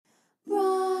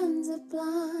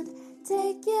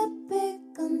take your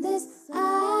pick on this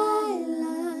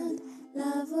island.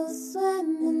 Love will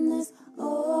swim in this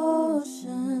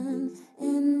ocean.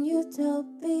 In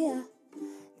utopia,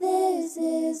 this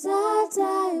is our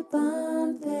type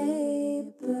on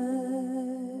paper.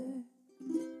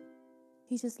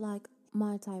 He's just like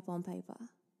my type on paper.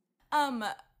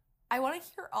 I want to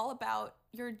hear all about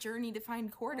your journey to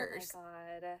find quarters. Oh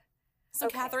my god. So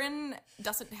okay. Catherine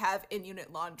doesn't have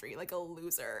in-unit laundry, like a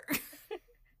loser.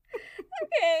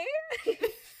 Okay.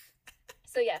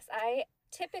 So yes, I,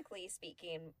 typically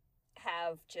speaking,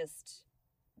 have just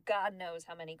God knows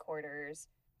how many quarters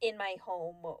in my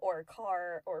home or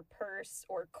car or purse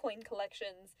or coin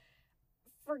collections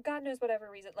for God knows whatever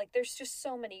reason. Like, there's just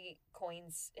so many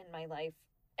coins in my life.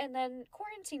 And then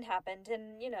quarantine happened,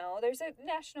 and, you know, there's a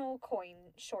national coin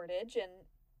shortage, and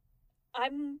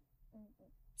I'm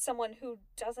someone who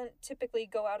doesn't typically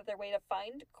go out of their way to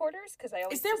find quarters, because I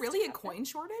always... Is there really a coin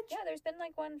shortage? Yeah, there's been,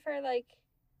 like, one for, like,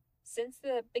 since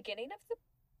the beginning of the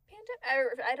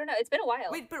pandemic. I don't know. It's been a while.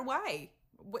 Wait, but why?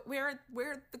 Where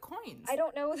are the coins? I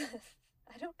don't know.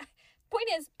 Point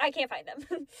is, I can't find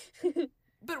them.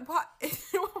 But what?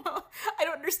 I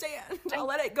don't understand. I'll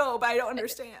let it go, but I don't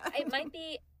understand. It might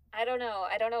be, I don't know.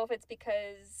 I don't know if it's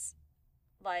because,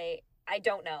 like, I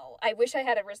don't know. I wish I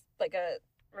had a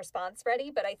response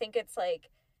ready, but I think it's like,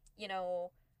 you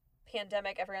know,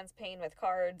 pandemic, everyone's paying with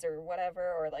cards or whatever,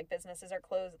 or like businesses are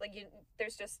closed. Like,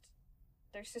 there's just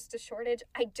a shortage.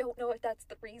 I don't know if that's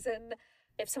the reason.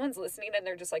 If someone's listening and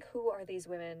they're just like, who are these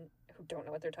women who don't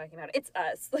know what they're talking about? It's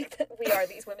us. Like, we are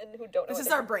these women who don't know. This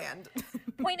is our brand.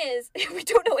 Point is, we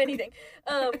don't know anything.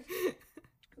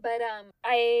 But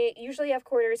I usually have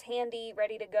quarters handy,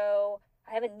 ready to go.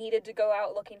 I haven't needed to go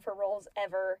out looking for rolls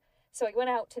ever. So I went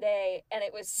out today, and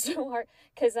it was so hard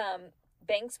because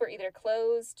banks were either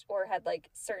closed or had like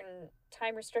certain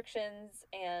time restrictions,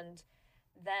 and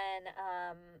then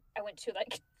I went to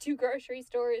like 2 grocery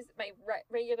stores. My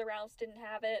regular Ralph's didn't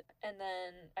have it, and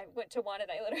then I went to one, and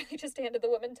I literally just handed the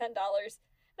woman $10, and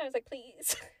I was like,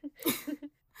 please.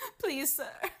 Please,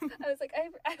 sir. I was like,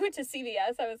 I went to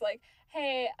CVS. I was like,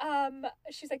 hey,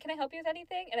 she's like, can I help you with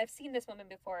anything? And I've seen this woman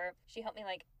before. She helped me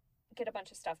like get a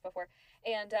bunch of stuff before.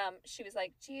 And she was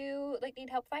like, do you like need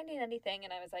help finding anything?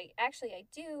 And I was like, actually, I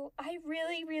do. I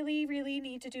really, really, really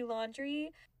need to do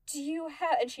laundry. Do you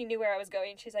have, and she knew where I was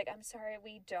going. She's like, I'm sorry,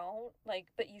 we don't, like,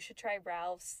 but you should try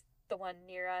Ralph's, the one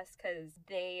near us, because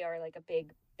they are like a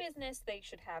big business, they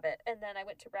should have it. And then I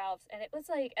went to Ralph's, and it was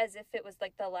like as if it was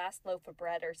like the last loaf of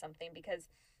bread or something, because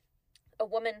a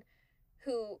woman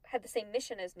who had the same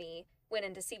mission as me went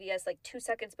into CVS like 2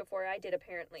 seconds before I did,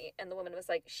 apparently, and the woman was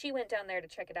like, she went down there to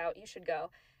check it out, you should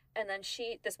go. And then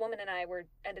this woman and I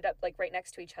ended up like right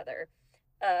next to each other.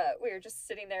 We were just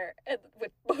sitting there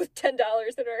with both $10 in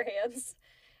our hands,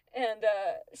 and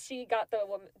she got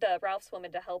the Ralph's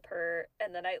woman to help her,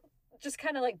 and then I just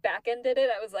kind of like back-ended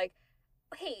it. I was like,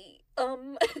 hey,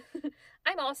 I'm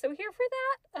also here for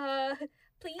that,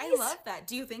 please. I love that.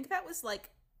 Do you think that was like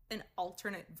an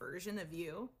alternate version of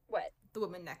you? What? The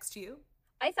woman next to you?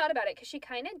 I thought about it, because she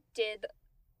kind of did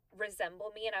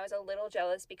resemble me, and I was a little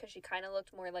jealous because she kind of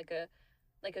looked more like a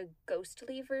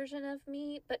ghostly version of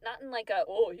me, but not in like a,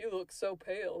 oh, you look so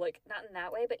pale, like, not in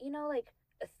that way, but, you know, like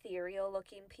ethereal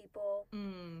looking people.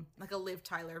 Like a Liv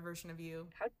Tyler version of you.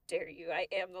 How dare you? I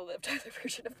am the Liv Tyler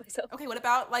version of myself. Okay, what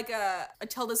about like a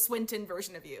Tilda Swinton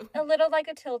version of you? A little like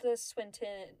a Tilda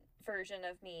Swinton version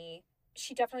of me.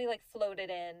 She definitely like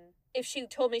floated in. If she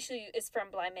told me she is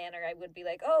from Bly Manor, I would be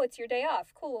like, oh, it's your day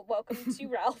off. Cool, welcome to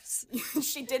Ralph's.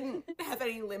 She didn't have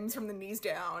any limbs from the knees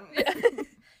down. Yeah.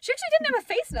 She actually didn't have a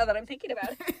face, now that I'm thinking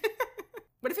about it.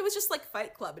 What if it was just like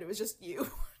Fight Club and it was just you?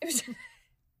 It was...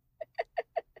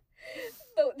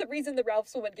 The reason the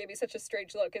Ralph's woman gave me such a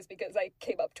strange look is because I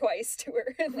came up twice to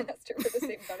her and asked her for the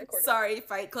same amount of quarters. Sorry,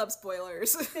 Fight Club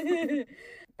spoilers.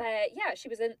 But yeah,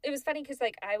 it was funny because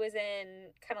like I was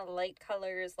in kind of light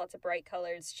colors, lots of bright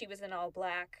colors. She was in all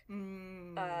black.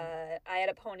 I had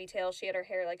a ponytail. She had her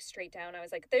hair like straight down. I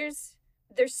was like, there's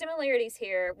similarities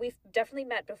here. We've definitely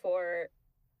met before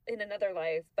in another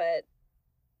life, but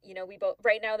you know, we both,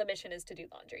 right now the mission is to do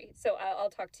laundry. So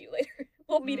I'll talk to you later.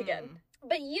 We'll meet again.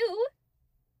 But you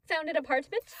found an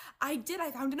apartment? I did.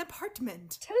 I found an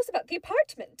apartment. Tell us about the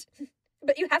apartment.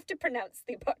 But you have to pronounce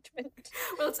the apartment.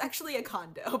 Well, it's actually a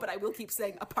condo, but I will keep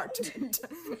saying apartment.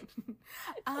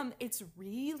 It's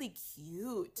really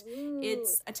cute. Ooh.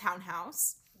 It's a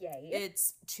townhouse. Yay.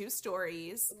 It's 2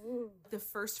 stories. Ooh. The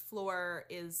first floor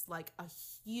is like a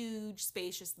huge,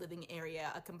 spacious living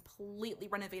area, a completely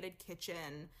renovated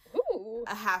kitchen, Ooh.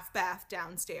 a half bath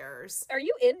downstairs. Are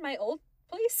you in my old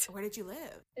place Where did you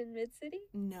live? in Mid-City.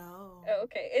 No. Oh,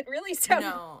 okay. It really sounded.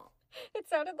 No, It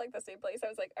sounded like the same place. I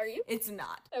was like, "Are you?" it's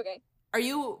not. Okay. Are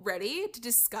you ready to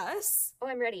discuss? Oh,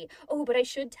 I'm ready. Oh, but I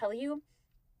should tell you,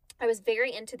 I was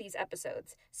very into these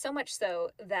episodes. So much so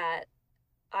that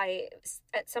I,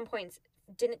 at some points,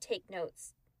 didn't take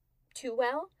notes too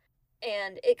well.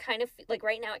 And it kind of, like,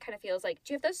 right now, it kind of feels like,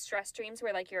 do you have those stress dreams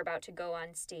where, like, you're about to go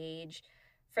on stage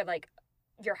for, like,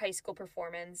 your high school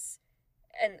performance,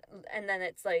 and then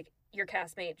it's like, your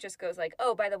castmate just goes like,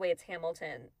 oh, by the way, it's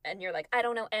Hamilton. And you're like, I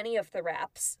don't know any of the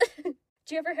raps.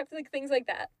 Do you ever have, like, things like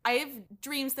that? I have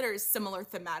dreams that are similar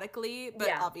thematically, but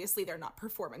Yeah. obviously they're not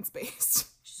performance-based.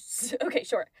 Okay,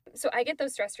 sure. So I get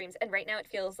those stress dreams, and right now it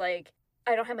feels like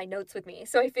I don't have my notes with me.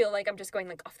 So I feel like I'm just going,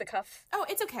 like, off the cuff. Oh,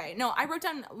 it's okay. No, I wrote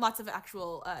down lots of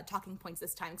actual talking points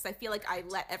this time because I feel like I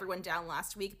let everyone down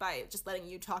last week by just letting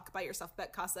you talk by yourself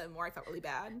about Casa Amor. I felt really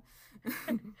bad.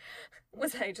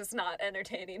 Was I just not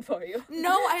entertaining for you?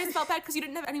 No, I just felt bad because you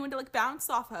didn't have anyone to, like, bounce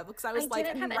off of because I was I like, I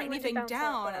didn't have didn't write anyone to anything bounce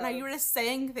down. off And of. you were just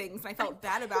saying things and I felt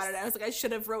bad about it. I was like, I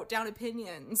should have wrote down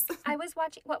opinions. I was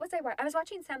watching, what was I watching? I was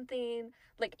watching something,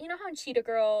 like, you know how in Cheetah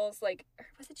Girls, like, or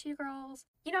was it Cheetah Girls?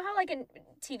 You know how, like, in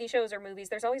TV shows or movies,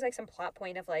 there's always, like, some plot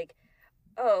point of, like,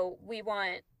 oh, we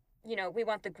want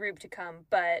the group to come,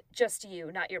 but just you,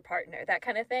 not your partner, that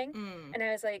kind of thing. Mm. And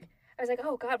I was like,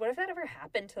 oh God, what if that ever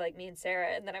happened to, like, me and Sarah?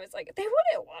 And then I was like, they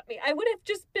wouldn't want me. I would have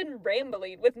just been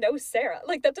rambling with no Sarah.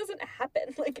 Like, that doesn't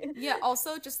happen. Like, Yeah,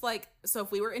 also just like, so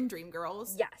if we were in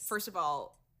Dreamgirls, Yes. first of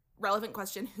all, relevant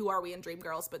question, who are we in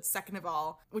Dreamgirls? But second of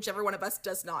all, whichever one of us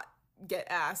does not get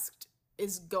asked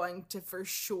is going to for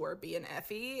sure be an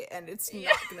Effie, and it's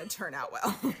not going to turn out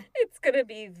well. it's gonna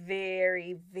be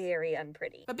very, very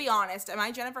unpretty. But be honest, am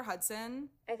I Jennifer Hudson?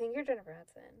 I think you're Jennifer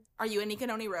Hudson. Are you Anika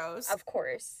Noni Rose? Of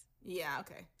course. Yeah,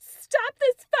 okay. Stop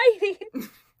this fighting!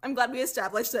 I'm glad we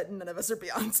established that none of us are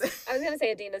Beyonce. I was gonna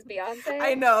say Adina's Beyonce.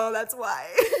 I know, that's why.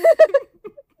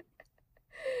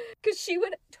 Because she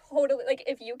would totally, like,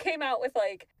 if you came out with,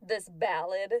 like, this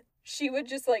ballad, she would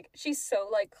just, like, she's so,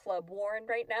 like, club worn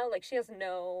right now. Like, she has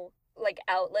no, like,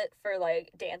 outlet for,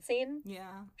 like, dancing.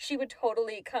 Yeah. She would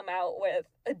totally come out with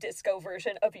a disco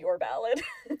version of your ballad.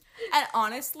 And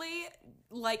honestly,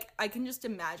 like, I can just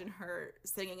imagine her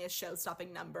singing a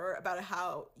show-stopping number about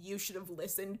how you should have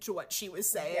listened to what she was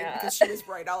saying Yeah. because she was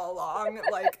right all along.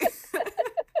 Like,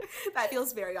 that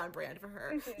feels very on brand for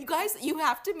her. You guys, you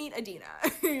have to meet Adina.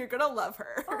 You're gonna love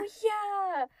her. Oh,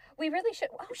 yeah. We really should.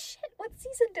 Oh, shit. What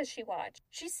season does she watch?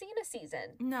 She's seen a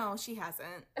season. No, she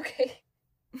hasn't. Okay.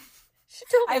 She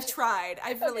told me. I've tried.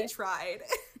 I've really Okay. tried.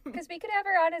 Because we could have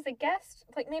her on as a guest,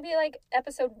 like, maybe, like,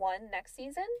 episode 1 next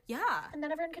season. Yeah. And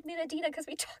then everyone could meet Adina because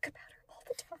we talk about her all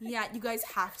the time. Yeah, you guys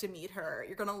have to meet her.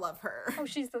 You're gonna love her. Oh,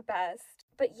 she's the best.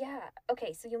 But yeah,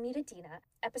 okay, so you'll meet Adina.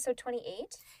 Episode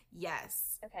 28?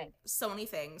 Yes. Okay, So many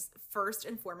things. First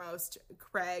and foremost,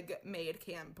 Craig made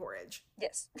canned porridge.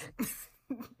 yes.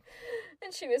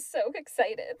 And she was so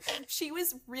excited. She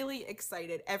was really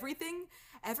excited. Every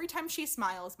time she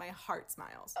smiles, my heart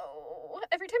smiles. Oh,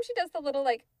 every time she does the little,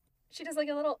 like, she does, like,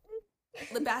 a little,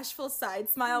 The bashful side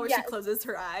smile where Yes. she closes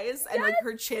her eyes and like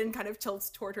her chin kind of tilts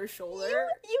toward her shoulder.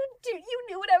 you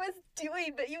knew what I was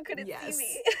doing, but you couldn't Yes, see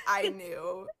me. I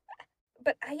knew.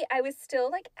 But I was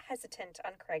still, like, hesitant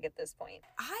on Craig at this point.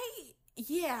 I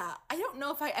don't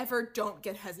know if I ever don't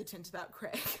get hesitant about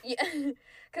Craig. Yeah,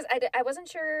 because I wasn't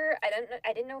sure.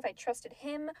 I didn't know if I trusted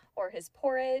him or his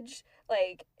porridge.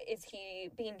 Like, is he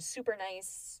being super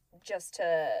nice just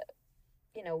to,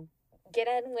 get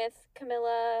in with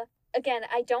Camilla? Again,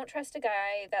 I don't trust a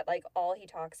guy that, like, all he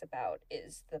talks about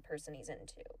is the person he's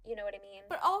into. You know what I mean?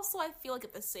 But also I feel like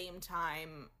at the same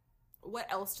time, what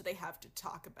else do they have to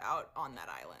talk about on that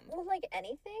island? Well, like,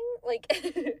 anything, like,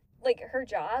 like, her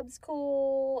job's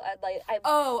cool.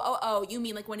 Oh, you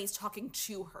mean like when he's talking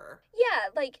to her? Yeah,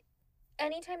 like,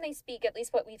 anytime they speak, at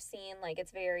least what we've seen, like,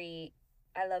 it's very,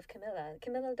 I love Camilla,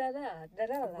 da da da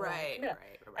da. Right, Camilla,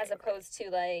 right. as opposed to,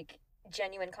 like,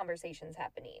 genuine conversations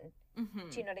happening. Mm-hmm.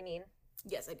 Do you know what I mean?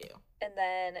 Yes, I do. And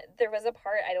then there was a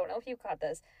part, I don't know if you caught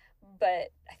this, but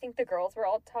I think the girls were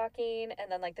all talking,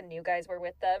 and then, like, the new guys were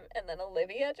with them, and then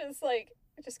Olivia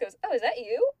just goes, oh, is that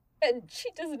you? And she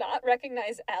does not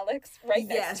recognize Alex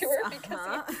next to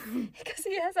her because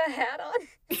he has a hat on.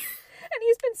 And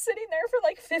he's been sitting there for,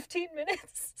 like, 15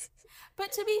 minutes.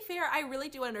 But to be fair, I really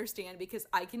do understand because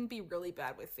I can be really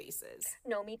bad with faces.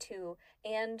 No, me too.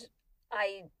 And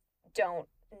I don't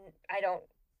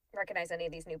recognize any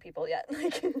of these new people yet.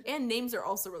 Like, and names are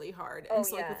also really hard. Oh, And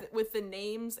so yeah. like with the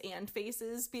names and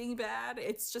faces being bad,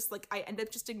 it's just like I end up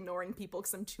just ignoring people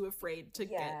because I'm too afraid to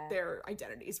Yeah. get their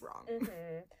identities wrong.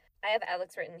 mhm. I have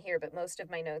Alex written here, but most of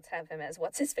my notes have him as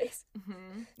what's his face.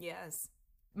 Yes.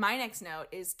 My next note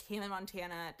is Cam and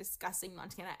Montana discussing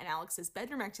Montana and Alex's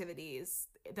bedroom activities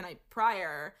the night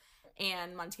prior.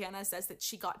 And Montana says that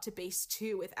she got to base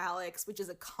 2 with Alex, which is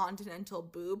a continental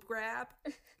boob grab.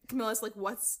 Camilla's like,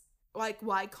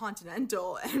 why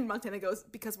continental? And Montana goes,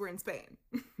 because we're in Spain.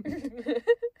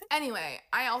 Anyway,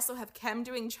 I also have Kem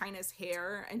doing China's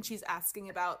hair, and she's asking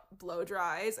about blow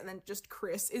dries, and then just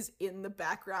Chris is in the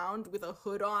background with a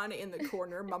hood on in the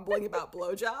corner mumbling about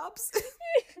blowjobs.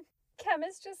 Kem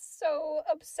is just so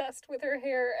obsessed with her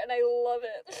hair, and I love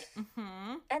it.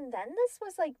 Mm-hmm. And then this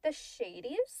was like the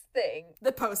shadiest thing.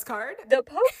 The postcard. The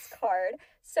postcard.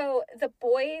 So the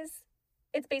boys,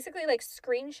 it's basically like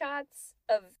screenshots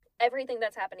of everything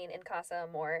that's happening in Casa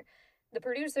Amor. The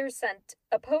producers sent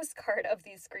a postcard of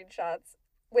these screenshots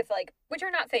with like, which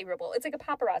are not favorable. It's like a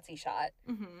paparazzi shot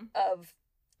of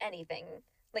anything,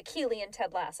 like Keely and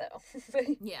Ted Lasso.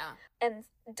 Yeah. And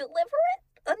deliver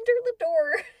it under the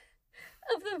door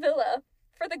of the villa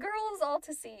for the girls all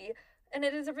to see. And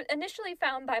it is initially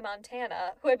found by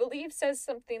Montana, who I believe says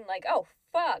something like, oh,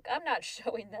 fuck, I'm not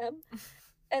showing them.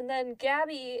 And then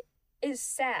Gabby is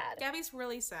sad. Gabby's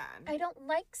really sad. I don't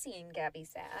like seeing Gabby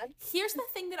sad. Here's the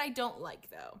thing that I don't like,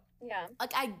 though. Yeah.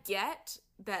 Like, I get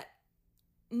that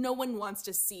no one wants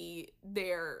to see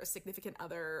their significant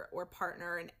other or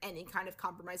partner in any kind of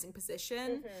compromising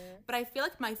position. But I feel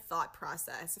like my thought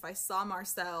process, if I saw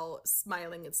Marcel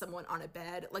smiling at someone on a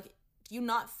bed, like, do you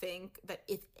not think that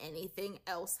if anything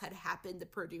else had happened, the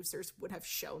producers would have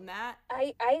shown that?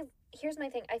 Here's my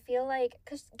thing. I feel like,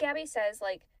 because Gabby says,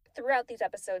 like, throughout these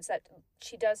episodes that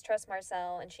she does trust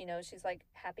Marcel and she knows she's, like,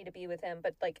 happy to be with him.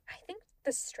 But, like, I think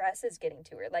the stress is getting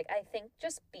to her. Like, I think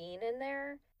just being in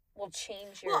there will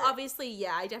change your... Well, obviously,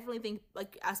 yeah, I definitely think,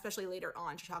 like, especially later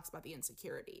on, she talks about the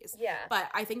insecurities. Yeah. But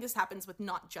I think this happens with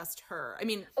not just her. I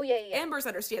mean, oh, yeah. Amber's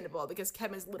understandable because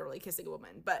Kem is literally kissing a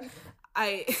woman. But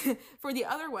for the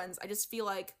other ones, I just feel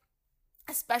like,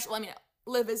 especially, I mean,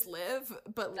 Liv is Liv,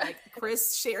 but, like,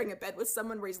 Chris sharing a bed with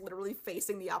someone where he's literally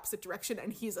facing the opposite direction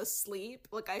and he's asleep.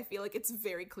 Like, I feel like it's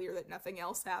very clear that nothing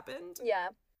else happened. Yeah.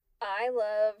 I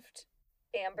loved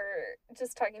Amber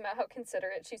just talking about how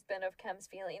considerate she's been of Kem's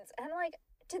feelings. And, like,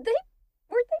 weren't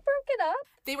they broken up?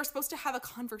 They were supposed to have a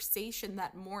conversation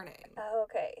that morning. Oh,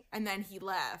 okay. And then he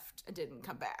left and didn't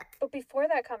come back. But before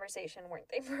that conversation, weren't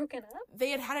they broken up?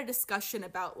 They had a discussion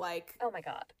about, like, oh my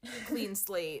god, clean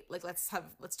slate. Like, let's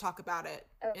talk about it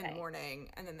in the Okay. morning.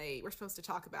 And then they were supposed to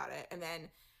talk about it. And then,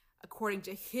 according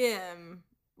to him,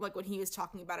 like, when he was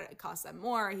talking about it at Casa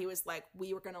Amor, he was like,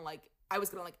 I was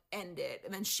gonna, like, end it.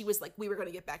 And then she was like, we were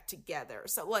gonna get back together.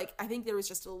 So, like, I think there was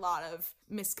just a lot of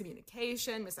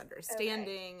miscommunication,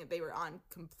 misunderstanding. Okay. They were on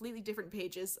completely different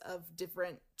pages of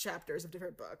different chapters of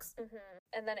different books.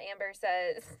 And then Amber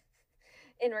says,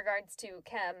 in regards to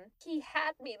Kem, he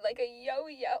had me like a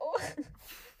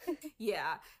yo-yo.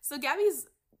 Yeah. So Gabby's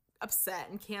upset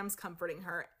and Cam's comforting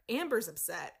her. Amber's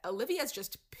upset. Olivia's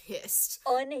just pissed.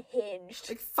 Unhinged.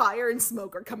 Like, fire and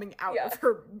smoke are coming out of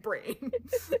her brain.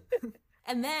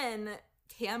 And then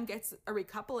Cam gets a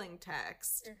recoupling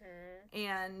text,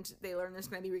 and they learn there's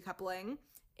going to be recoupling,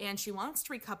 and she wants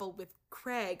to recouple with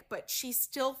Craig, but she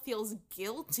still feels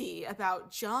guilty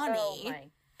about Johnny. Oh my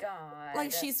god.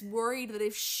 Like, she's worried that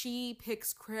if she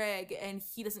picks Craig and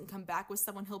he doesn't come back with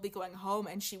someone, he'll be going home,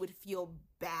 and she would feel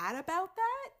bad about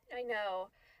that. I know.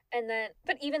 And then,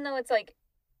 but even though it's like,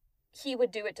 he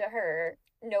would do it to her,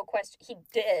 no question, he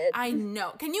did. I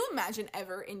know. Can you imagine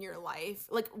ever in your life,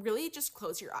 like, really just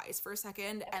close your eyes for a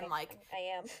second and, like,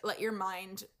 I am. let your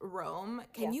mind roam?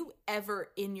 Can you ever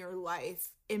in your life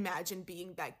imagine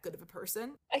being that good of a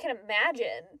person? I can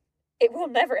imagine. It will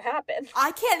never happen.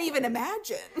 I can't even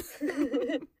imagine.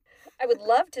 I would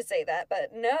love to say that,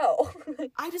 but no.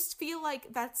 I just feel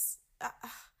like that's,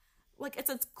 like, it's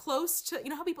as close to, you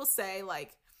know how people say,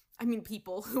 like, I mean,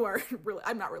 people who are really,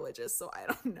 I'm not religious, so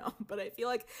I don't know, but I feel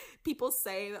like people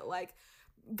say that, like,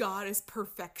 God is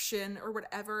perfection or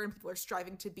whatever, and people are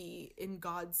striving to be in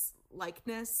God's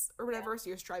likeness or whatever, so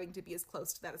you're striving to be as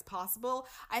close to that as possible.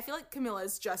 I feel like Camilla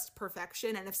is just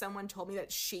perfection, and if someone told me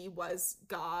that she was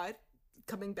God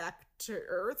coming back to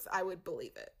Earth, I would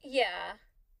believe it. Yeah.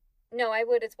 No, I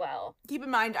would as well. Keep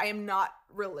in mind, I am not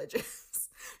religious.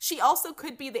 She also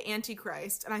could be the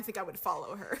Antichrist, and I think I would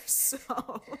follow her, so...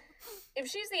 If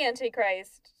she's the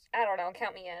Antichrist, I don't know,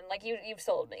 count me in. Like, you've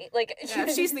sold me. Like, yeah,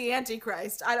 if she's the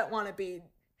Antichrist, I don't want to be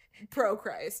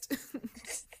pro-Christ.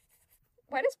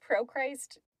 Why does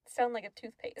pro-Christ sound like a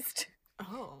toothpaste?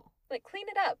 Oh. Like, clean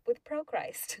it up with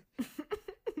pro-Christ.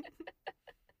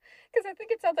 Because I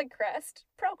think it sounds like Crest.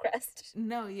 Pro Crest.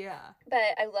 No, yeah. But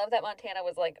I love that Montana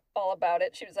was like all about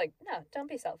it. She was like, no, don't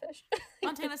be selfish.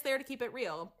 Montana's there to keep it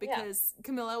real because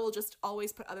Camilla will just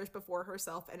always put others before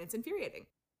herself, and it's infuriating.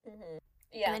 Mm-hmm.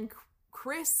 Yeah. And then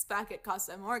Chris back at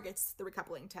Casa Amor gets the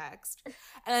recoupling text. And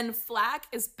then Flack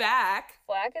is back.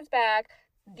 Flack is back.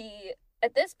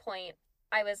 At this point,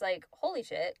 I was like, holy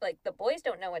shit, like the boys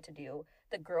don't know what to do.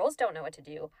 The girls don't know what to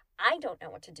do. I don't know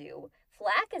what to do.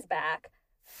 Flack is back.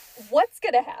 What's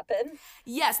gonna happen?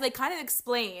 Yes, they kind of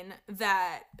explain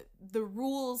that the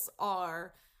rules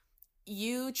are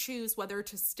you choose whether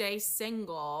to stay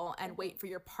single and wait for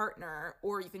your partner,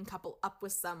 or you can couple up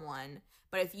with someone.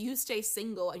 But if you stay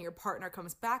single and your partner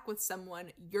comes back with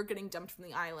someone, you're getting dumped from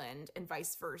the island, and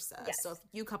vice versa. Yes. So if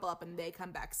you couple up and they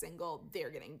come back single, they're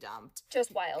getting dumped.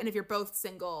 Just wild. And if you're both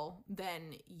single,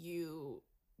 then you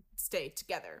stay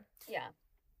together. Yeah.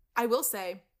 I will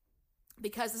say,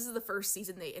 because this is the first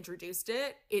season they introduced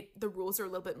it, the rules are a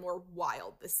little bit more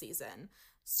wild this season.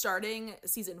 Starting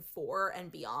season 4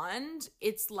 and beyond,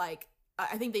 it's like,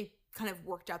 I think they kind of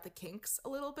worked out the kinks a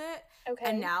little bit. Okay.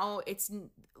 And now it's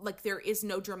like there is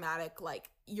no dramatic, like,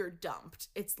 you're dumped.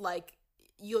 It's like,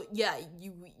 you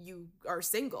are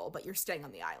single, but you're staying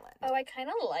on the island. Oh, I kind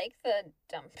of like the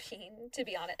dumping, to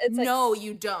be honest. It's like, no,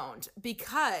 you don't.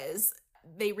 Because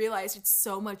they realized it's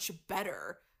so much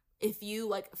better if you,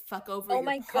 like, fuck over your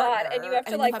partner. God, and you have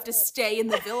to, like, you have to stay in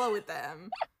the villa with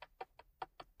them.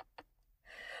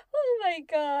 Oh my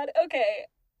god. Okay.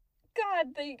 God,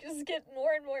 they just get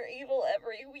more and more evil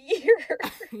every year.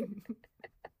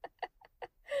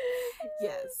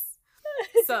 Yes.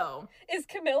 So, is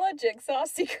Camilla Jigsaw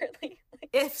secretly?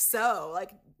 if so,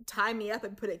 like, tie me up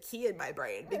and put a key in my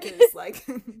brain because, like,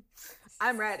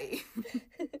 I'm ready.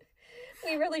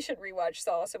 We really should rewatch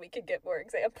Saw so we could get more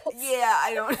examples. Yeah,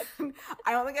 I don't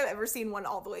think I've ever seen one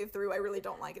all the way through. I really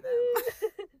don't like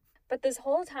them. But this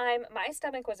whole time, my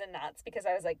stomach was in knots because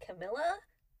I was like, Camilla,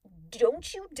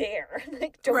 don't you dare.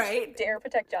 Like, don't you dare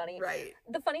protect Johnny. Right.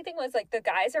 The funny thing was, like, the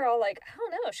guys are all like, I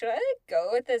don't know, should I, like, go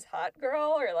with this hot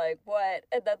girl or, like, what?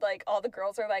 And then, like, all the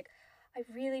girls are like,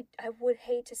 I would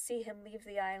hate to see him leave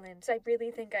the island. So I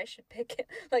really think I should pick him.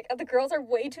 Like, the girls are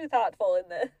way too thoughtful in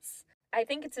this. I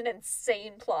think it's an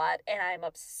insane plot, and I'm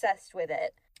obsessed with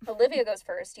it. Olivia goes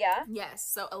first, yeah? Yes.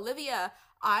 So Olivia,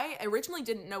 I originally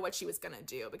didn't know what she was going to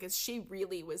do because she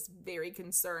really was very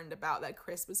concerned about that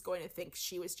Chris was going to think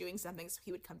she was doing something so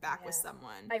he would come back with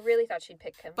someone. I really thought she'd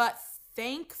pick him. But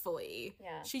thankfully,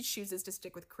 she chooses to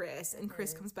stick with Chris, and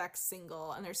Chris comes back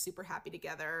single, and they're super happy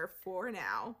together for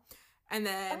now. And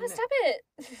then... Oh, stop it!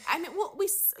 I mean, well,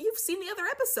 you've seen the other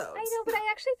episodes. I know, but I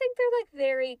actually think they're, like,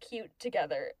 very cute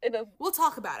together. We'll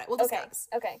talk about it. We'll discuss.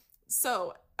 Okay.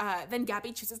 So, then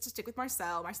Gabby chooses to stick with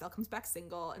Marcel. Marcel comes back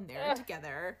single, and they're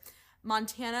together.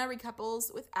 Montana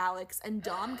recouples with Alex, and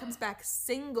Dom comes back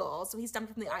single, so he's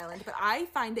dumped from the island. But I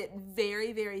find it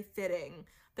very, very fitting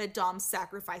that Dom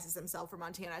sacrifices himself for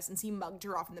Montana since he mugged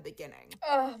her off in the beginning.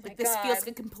 Oh, my God. This feels like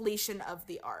a completion of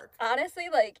the arc. Honestly,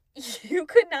 like, you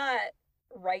could not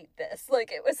write this. Like,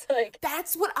 it was like...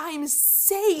 That's what I'm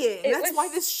saying. That's why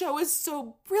this show is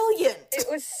so brilliant. It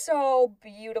was so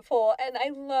beautiful, and I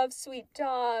love Sweet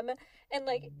Dom, and,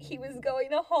 like, he was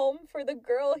going to home for the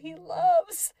girl he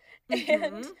loves,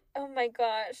 and, oh my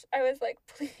gosh, I was like,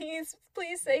 please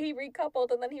say he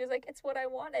recoupled, and then he was like, it's what I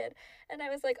wanted, and I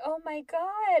was like, oh my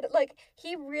God, like,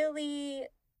 he really...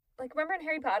 Like, remember in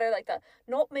Harry Potter, like, the,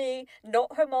 not me,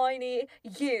 not Hermione,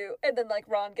 you, and then, like,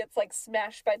 Ron gets, like,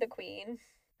 smashed by the queen.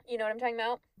 You know what I'm talking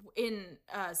about? In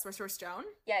Sorcerer's Stone?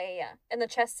 Yeah. In the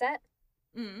chess set?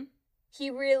 He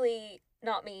really,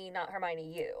 not me, not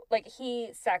Hermione, you. Like,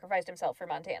 he sacrificed himself for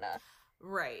Montana.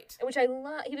 Right. Which I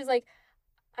love. He was like,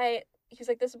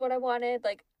 this is what I wanted.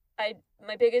 Like,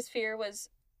 my biggest fear was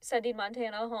sending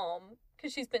Montana home.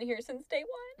 Because she's been here since day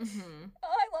one. Oh,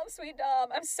 I love Sweet Dom.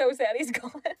 I'm so sad he's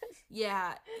gone.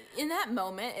 Yeah. In that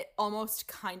moment, it almost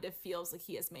kind of feels like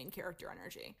he has main character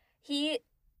energy. He's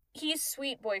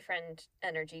sweet boyfriend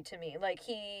energy to me.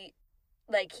 He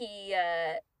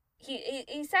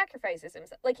sacrifices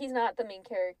himself. Like, he's not the main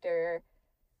character,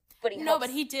 but he helps. No, but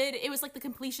he did. It was like the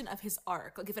completion of his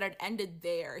arc. Like, if it had ended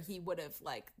there, he would have,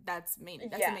 like, that's the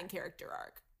main character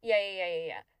arc.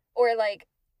 Yeah. Or, like,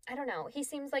 I don't know. He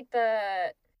seems like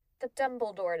the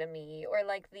Dumbledore to me, or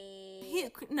like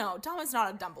No, Dom is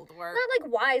not a Dumbledore. Not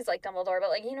like wise like Dumbledore, but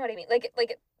like, you know what I mean.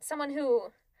 Like someone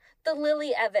who, the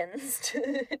Lily Evans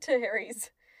to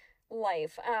Harry's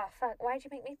life. Ah, fuck. Why'd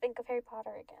you make me think of Harry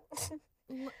Potter again?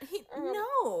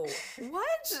 No.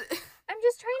 What? I'm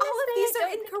just trying to All say of these are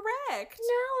incorrect.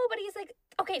 No, but he's like,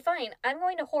 okay, fine. I'm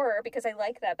going to horror because I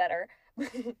like that better.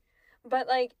 But,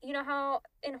 like, you know how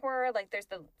in horror, like, there's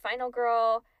the final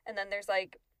girl, and then there's,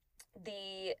 like,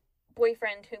 the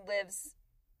boyfriend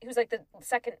who's like the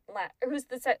second last, who's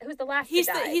the last to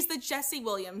die. He's the Jesse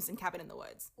Williams in Cabin in the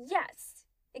Woods. Yes,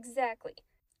 exactly.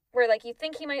 Where, like, you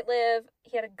think he might live,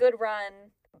 he had a good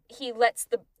run, he lets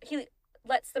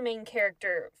the main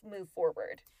character move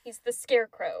forward. He's the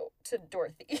Scarecrow to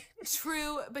Dorothy.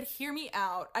 True, but hear me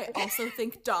out. I also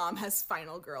think Dom has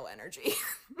final girl energy.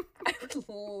 I would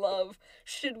love.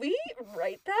 Should we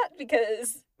write that?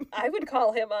 Because I would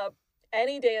call him up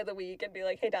any day of the week and be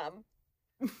like, "Hey, Dom,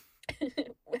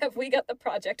 have we got the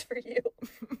project for you?"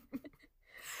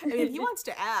 I mean, if he wants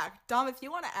to act, Dom, if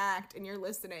you want to act and you're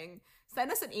listening,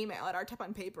 send us an email at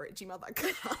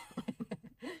ourtiponpaper@gmail.com.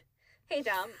 Hey,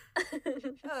 Dom.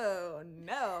 Oh,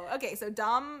 no. Okay, so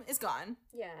Dom is gone.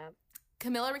 Yeah.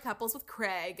 Camilla recouples with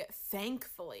Craig,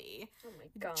 thankfully. Oh my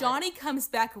god. Johnny comes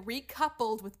back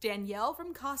recoupled with Danielle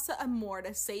from Casa Amor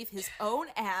to save his own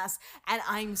ass, and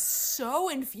I'm so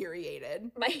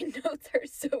infuriated. My notes are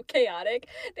so chaotic.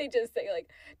 They just say, like,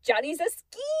 Johnny's a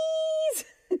skis!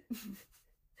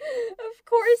 Of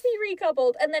course he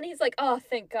recoupled. And then he's like, oh,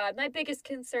 thank God. My biggest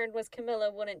concern was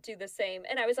Camilla wouldn't do the same.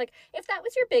 And I was like, if that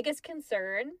was your biggest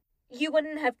concern, you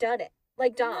wouldn't have done it.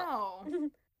 Like Dom. No.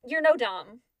 You're no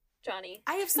Dom, Johnny.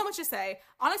 I have so much to say.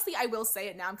 Honestly, I will say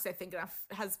it now because I think enough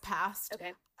has passed.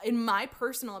 Okay. In my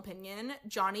personal opinion,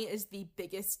 Johnny is the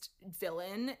biggest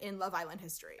villain in Love Island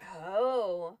history.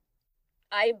 Oh.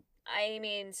 I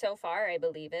mean, so far, I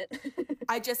believe it.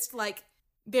 I just, like,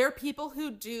 there are people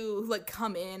who like,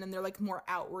 come in and they're, like, more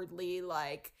outwardly,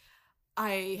 like,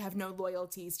 I have no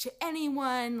loyalties to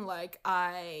anyone, like,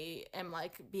 I am,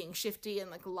 like, being shifty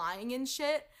and, like, lying and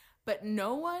shit, but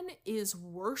no one is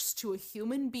worse to a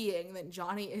human being than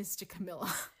Johnny is to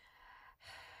Camilla.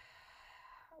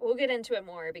 We'll get into it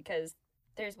more because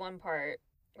there's one part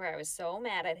where I was so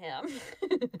mad at him.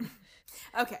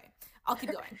 Okay, I'll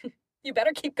keep going. You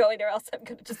better keep going or else I'm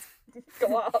going to just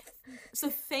go off. So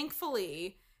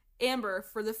thankfully, Amber,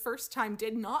 for the first time,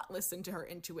 did not listen to her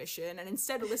intuition and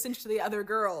instead listened to the other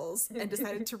girls and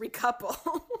decided to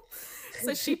recouple.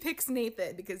 So she picks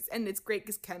Nathan and it's great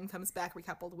because Kem comes back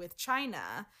recoupled with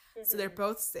China. So they're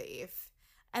both safe.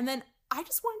 And then I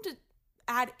just wanted to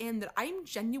add in that I'm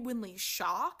genuinely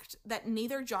shocked that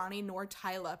neither Johnny nor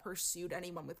Tyla pursued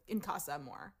anyone in Casa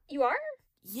Amor. You are?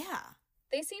 Yeah.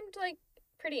 They seemed like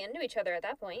pretty into each other at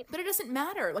that point. But it doesn't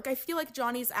matter. Like, I feel like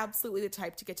Johnny's absolutely the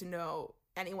type to get to know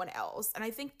anyone else. And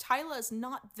I think Tyla's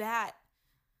not that,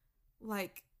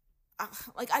 like,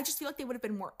 I just feel like they would have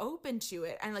been more open to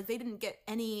it. And, like, they didn't get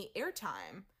any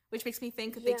airtime, which makes me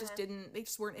think that they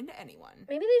just weren't into anyone.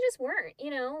 Maybe they just weren't,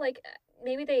 you know? Like,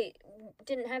 maybe they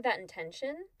didn't have that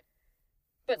intention.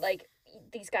 But, like,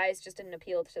 these guys just didn't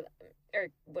appeal to them. Or,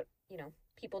 what, you know,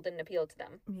 people didn't appeal to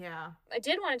them. Yeah. I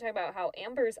did want to talk about how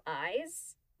Amber's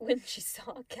eyes, when she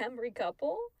saw Kem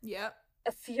recouple, Yep.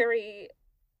 a fury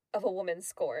of a woman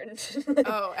scorned.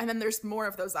 Oh, and then there's more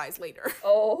of those eyes later.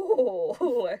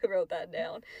 Oh, I wrote that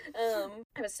down.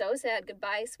 I was so sad.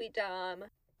 Goodbye, sweet Dom.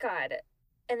 God.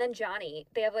 And then Johnny,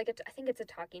 they have like I think it's a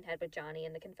talking head with Johnny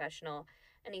in the confessional,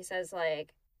 and he says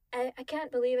like, I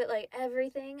can't believe it, like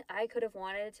everything I could have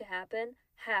wanted to happen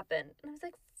happened. And I was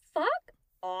like, fuck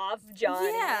off,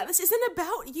 Johnny. Yeah, this isn't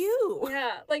about you.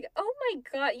 Yeah, like, oh my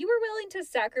god, you were willing to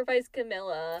sacrifice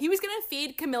Camilla. He was gonna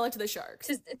feed Camilla to the sharks.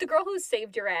 To the girl who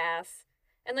saved your ass.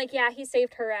 And like, yeah, he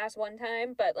saved her ass one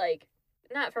time, but like,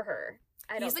 not for her.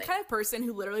 He's the kind of person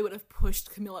who literally would have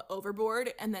pushed Camilla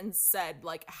overboard and then said,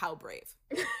 like, how brave.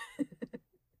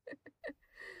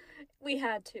 We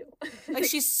had to. Like,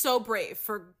 she's so brave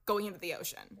for going into the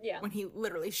ocean. Yeah. When he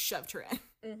literally shoved her in.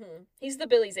 Mm-hmm. He's the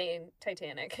Billy Zane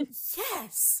Titanic.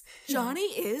 Yes! Johnny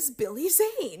is Billy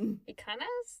Zane. He kind of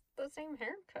has the same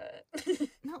haircut.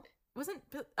 No, wasn't...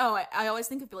 Oh, I always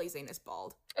think of Billy Zane as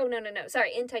bald. Oh, no.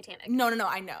 Sorry, in Titanic. No,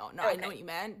 I know. No, Okay. I know what you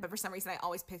meant, but for some reason I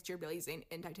always picture Billy Zane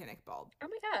in Titanic bald. Oh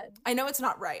my god. I know it's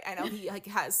not right. I know he, like,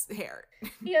 has hair.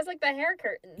 He has, like, the hair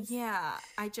curtains. Yeah,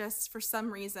 I just, for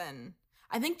some reason...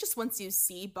 I think just once you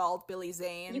see bald Billy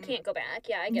Zane... You can't go back.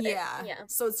 Yeah, I get it. Yeah.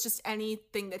 So it's just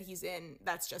anything that he's in,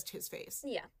 that's just his face.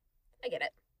 Yeah, I get it.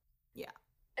 Yeah.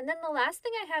 And then the last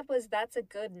thing I had was, that's a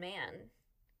good man.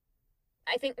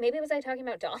 I think, maybe was I talking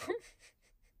about Dom?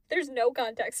 There's no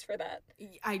context for that.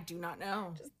 I do not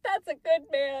know. Just, that's a good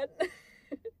man.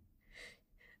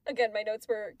 Again, my notes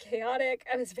were chaotic.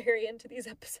 I was very into these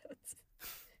episodes.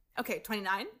 Okay,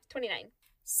 29? 29.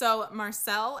 So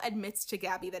Marcel admits to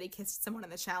Gabby that he kissed someone in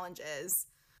the challenges.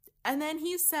 And then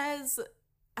he says,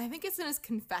 I think it's in his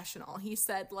confessional, he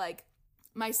said, like,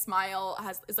 my smile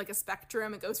is like a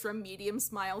spectrum. It goes from medium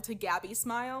smile to Gabby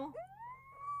smile.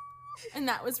 And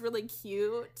that was really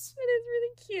cute. It is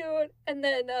really cute. And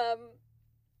then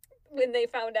when they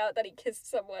found out that he kissed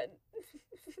someone,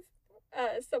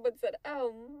 someone said,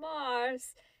 "Oh,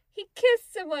 Mars, he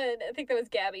kissed someone." I think that was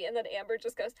Gabby. And then Amber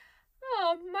just goes,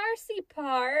 "Oh, Marcy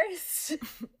Pars."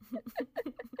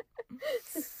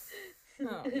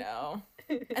 Oh, no.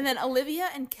 And then Olivia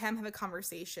and Kem have a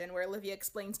conversation where Olivia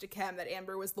explains to Kem that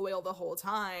Amber was loyal the whole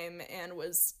time and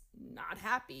was not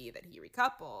happy that he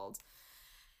recoupled.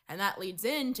 And that leads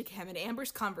into Kem and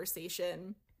Amber's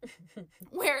conversation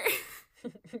where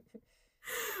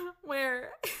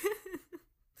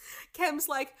Kem's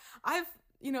like, "I've,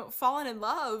 fallen in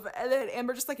love." And then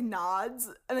Amber just like nods.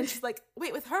 And then she's like,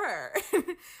 "Wait, with her?"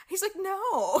 He's like,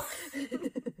 "No."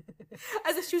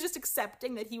 As if she was just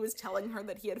accepting that he was telling her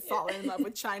that he had fallen in love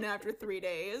with China after 3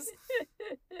 days.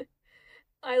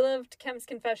 I loved Kem's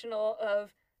confessional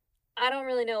of, "I don't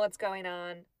really know what's going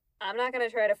on. I'm not going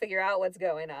to try to figure out what's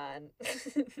going on."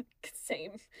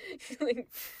 Same. Like,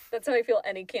 that's how I feel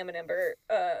any Cam and Amber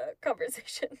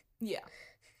conversation. Yeah.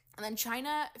 And then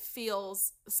China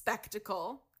feels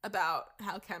spectacle about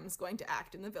how Kem's going to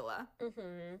act in the villa.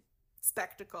 Mm-hmm.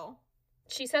 Spectacle.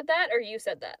 She said that, or you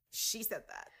said that? She said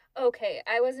that. Okay,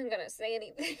 I wasn't going to say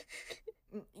anything.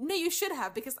 No, you should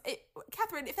have, because,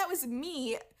 Catherine, if that was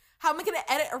me, how am I going to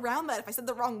edit around that if I said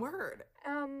the wrong word?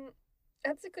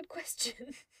 That's a good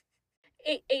question.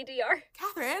 ADR?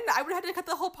 Catherine, I would have had to cut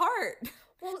the whole part.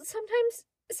 Well, sometimes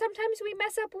we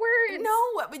mess up words.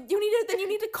 No, but you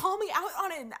need to call me out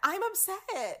on it. I'm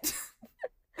upset.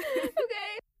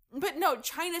 Okay. But no,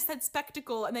 China said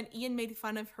spectacle, and then Ian made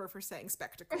fun of her for saying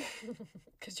spectacle.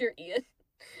 Because you're Ian.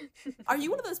 Are you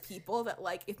one of those people that,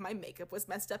 like, if my makeup was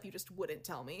messed up, you just wouldn't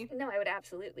tell me? No, I would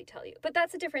absolutely tell you. But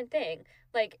that's a different thing.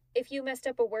 Like, if you messed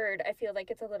up a word, I feel like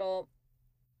it's a little...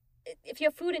 If you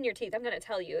have food in your teeth, I'm going to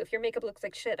tell you. If your makeup looks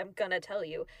like shit, I'm going to tell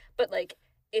you. But, like,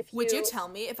 if you... Would you tell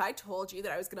me if I told you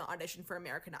that I was going to audition for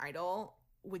American Idol?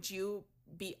 Would you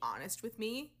be honest with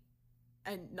me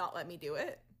and not let me do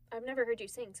it? I've never heard you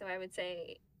sing, so I would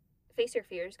say, face your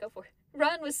fears, go for it.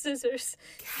 Run with scissors.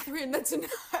 Catherine, that's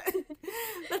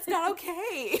not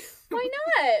okay. Why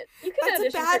not? You can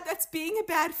audition for... That's being a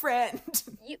bad friend.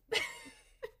 You...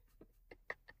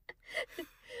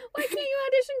 Why can't you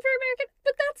audition for American?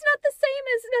 But that's not the same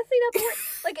as messing up a word.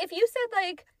 Like, if you said,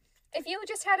 like, if you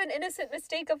just had an innocent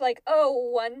mistake of, like,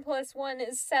 1 + 1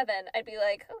 is 7, I'd be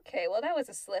like, okay, well, that was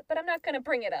a slip, but I'm not going to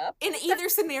bring it up. In either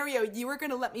scenario, you were going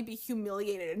to let me be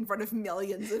humiliated in front of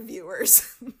millions of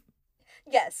viewers.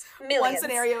 Yes, millions. One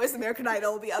scenario is American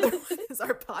Idol, the other one is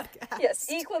our podcast. Yes,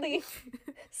 equally,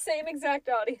 same exact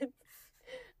audience.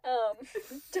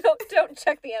 Don't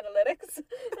check the analytics.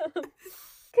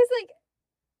 Because, like,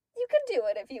 you can do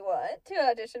it if you want to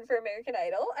audition for American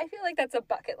Idol. I feel like that's a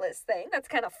bucket list thing. That's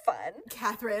kind of fun.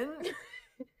 Catherine.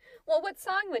 Well, what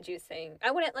song would you sing?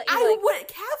 I wouldn't let you,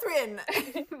 Catherine!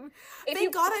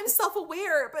 Thank God I'm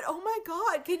self-aware, but oh my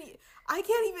God, I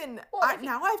can't even,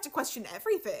 now I have to question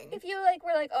everything. If you, like,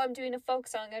 were like, "Oh, I'm doing a folk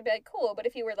song," I'd be like, cool. But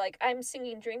if you were like, "I'm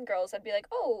singing Dreamgirls," I'd be like,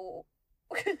 oh,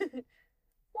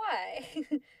 why?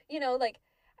 Like,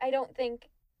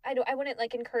 I wouldn't,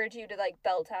 like, encourage you to, like,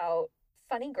 belt out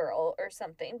Funny Girl or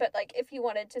something. But, like, if you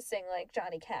wanted to sing, like,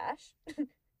 Johnny Cash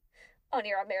on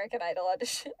your American Idol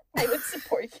audition, I would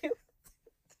support you.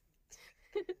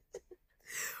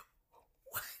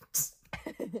 What?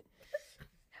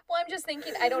 Well, I'm just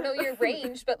thinking, I don't know your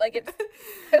range, but, like,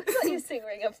 I would let you sing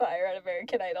Ring of Fire on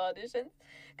American Idol audition.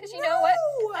 Because you know what?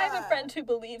 I have a friend who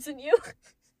believes in you.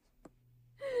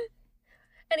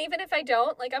 And even if I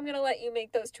don't, like, I'm going to let you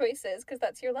make those choices because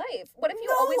that's your life. What if you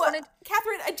always wanted...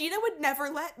 Catherine, Adina would never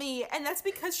let me, and that's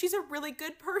because she's a really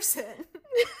good person.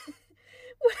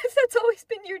 What if that's always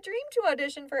been your dream to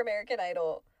audition for American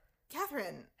Idol?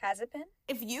 Catherine. Has it been?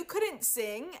 If you couldn't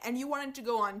sing and you wanted to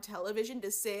go on television to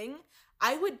sing,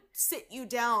 I would sit you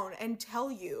down and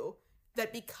tell you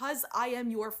that because I am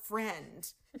your friend,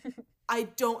 I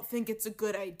don't think it's a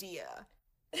good idea.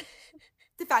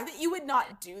 The fact that you would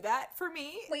not do that for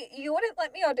me. Wait, you wouldn't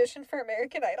let me audition for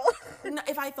American Idol? No,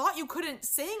 if I thought you couldn't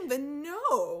sing, then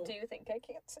no. Do you think I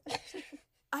can't sing?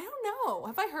 I don't know.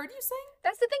 Have I heard you sing?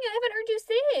 That's the thing, I haven't heard you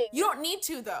sing. You don't need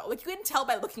to, though. Like, you can tell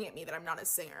by looking at me that I'm not a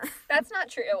singer. That's not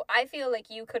true. I feel like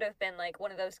you could have been, like,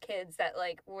 one of those kids that,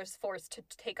 like, was forced to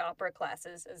take opera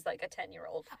classes as, like, a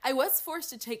 10-year-old. I was forced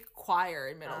to take choir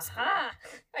in middle school.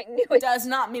 I knew it. Does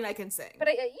not mean I can sing. But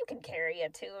you can carry a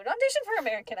tune. Audition for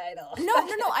American Idol. No.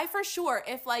 I for sure,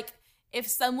 if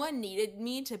someone needed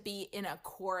me to be in a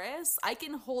chorus, I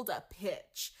can hold a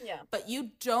pitch. Yeah. But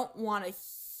you don't want to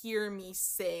hear me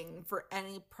sing for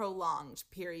any prolonged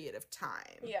period of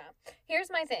time. Yeah.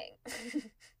 Here's my thing.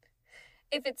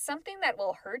 If it's something that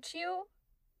will hurt you,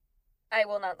 I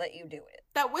will not let you do it.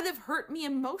 That would have hurt me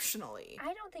emotionally.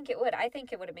 I don't think it would. I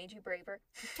think it would have made you braver.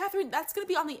 Catherine, that's going to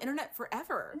be on the internet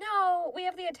forever. No, we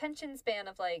have the attention span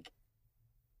of like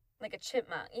a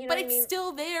chipmunk. You know But what I it's mean?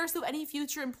 still there, so any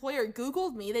future employer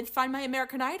Googled me, they'd find my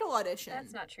American Idol audition.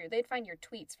 That's not true. They'd find your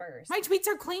tweets first. My tweets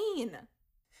are clean.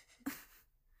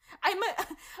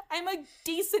 I'm a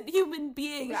decent human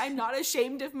being. I'm not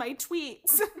ashamed of my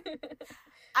tweets.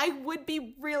 I would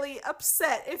be really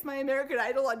upset if my American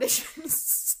Idol audition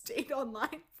stayed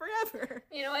online forever.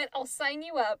 You know what? I'll sign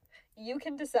you up. You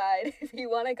can decide if you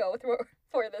want to go through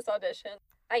for this audition.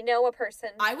 I know a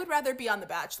person. I would rather be on The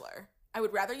Bachelor. I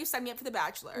would rather you sign me up for The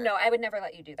Bachelor. No, I would never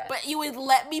let you do that. But you would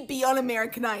let me be on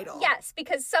American Idol. Yes,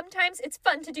 because sometimes it's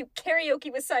fun to do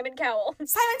karaoke with Simon Cowell.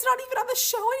 Simon's not even on the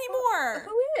show anymore.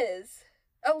 Who is?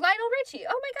 Oh, Lionel Richie.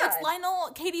 Oh my god. It's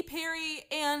Lionel, Katy Perry,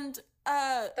 and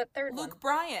the third Luke one.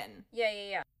 Bryan.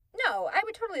 Yeah. No, I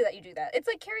would totally let you do that. It's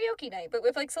like karaoke night, but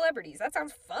with like celebrities. That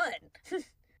sounds fun.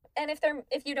 And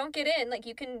if you don't get in, like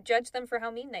you can judge them for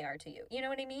how mean they are to you. You know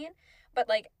what I mean? But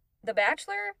like The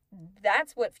Bachelor,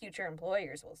 that's what future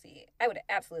employers will see. I would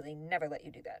absolutely never let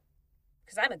you do that.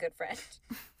 Because I'm a good friend.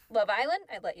 Love Island,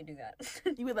 I'd let you do that.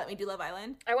 You would let me do Love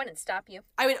Island? I wouldn't stop you.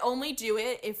 I would only do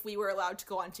it if we were allowed to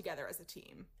go on together as a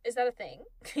team. Is that a thing?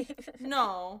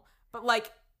 No, but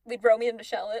like... We'd Romeo and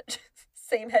Michelle it.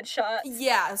 Same headshots.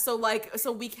 Yeah, so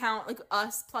we count like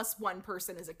us plus one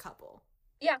person as a couple.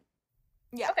 Yeah.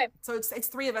 Yeah. Okay. So it's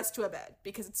 3 of us to a bed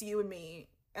because it's you and me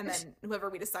and then whoever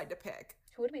we decide to pick.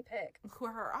 Who would we pick? Who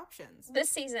are our options?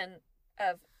 This season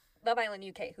of Love Island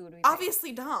UK, who would we pick?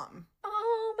 Obviously Dom.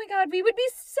 Oh my god, we would be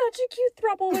such a cute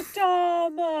throuple with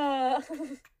Dom.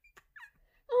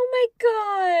 Oh my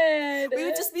god. We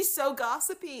would just be so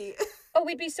gossipy. Oh,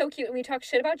 we'd be so cute. And we talk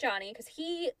shit about Johnny because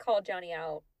he called Johnny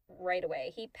out right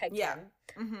away. He pegged him.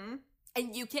 Mm-hmm.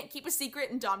 And you can't keep a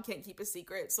secret and Dom can't keep a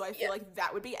secret. So I feel like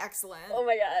that would be excellent. Oh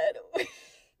my god.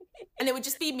 And it would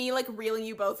just be me like reeling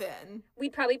you both in.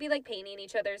 We'd probably be like painting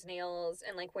each other's nails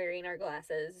and like wearing our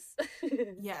glasses.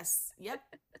 Yes. Yep.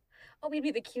 Oh, we'd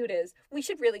be the cutest. We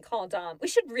should really call Dom. We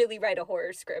should really write a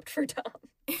horror script for Dom.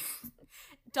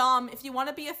 Dom, if you want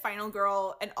to be a final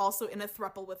girl and also in a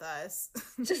throuple with us,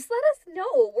 just let us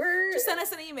know. just send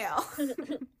us an email.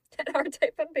 At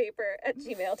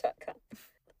ourtypeonpaper@gmail.com.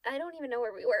 I don't even know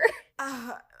where we were.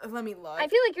 Let me look. I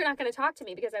feel like you're not going to talk to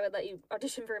me because I would let you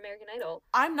audition for American Idol.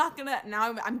 I'm not gonna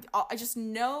now. I just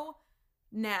know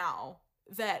now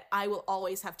that I will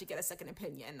always have to get a second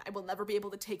opinion. I will never be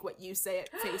able to take what you say at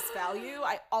face value.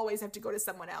 I always have to go to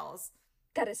someone else.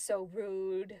 That is so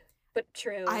rude, but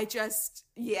true. I can't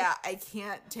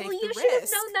take well, the you should have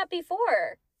risk. known that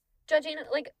before. Judging,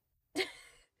 like,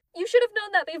 you should have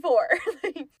known that before.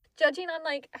 Like, judging on,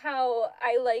 like, how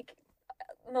I like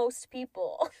most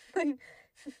people. And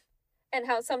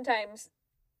how sometimes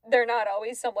they're not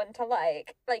always someone to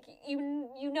like. Like,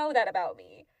 you know that about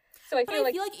me. So I feel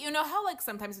like you know how like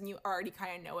sometimes when you already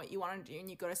kind of know what you want to do and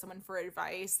you go to someone for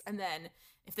advice and then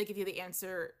if they give you the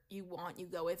answer you want, you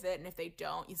go with it, and if they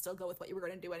don't, you still go with what you were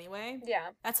going to do anyway. Yeah.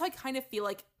 That's how I kind of feel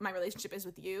like my relationship is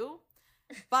with you.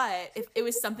 But if it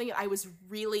was something I was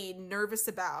really nervous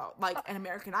about, like an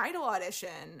American Idol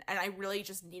audition, and I really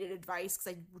just needed advice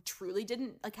because I truly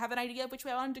didn't like have an idea of which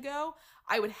way I wanted to go,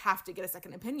 I would have to get a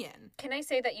second opinion. Can I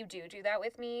say that you do that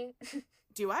with me?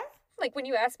 Do I? Like when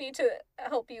you ask me to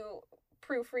help you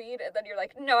proofread, and then you're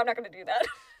like, no, I'm not going to do that.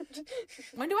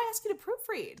 When do I ask you to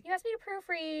proofread? You asked me to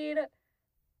proofread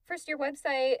first your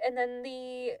website, and then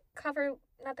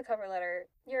not the cover letter,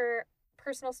 your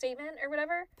personal statement or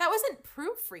whatever. That wasn't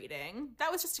proofreading.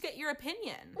 That was just to get your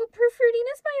opinion. Well, proofreading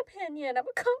is my opinion. I'm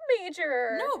a comm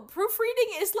major. No,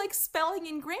 proofreading is like spelling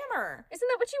and grammar. Isn't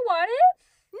that what you wanted?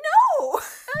 No!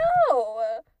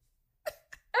 Oh.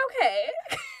 Okay.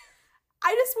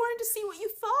 I just wanted to see what you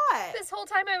thought. This whole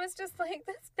time I was just like,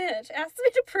 this bitch asked me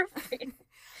to proofread.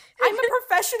 I'm a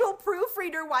professional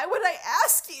proofreader. Why would I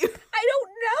ask you? I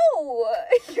don't know.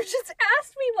 You just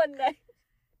asked me one night.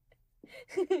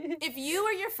 If you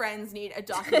or your friends need a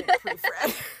document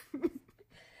proofread,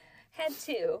 head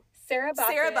to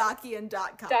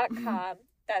sarahbakian.com.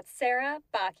 That's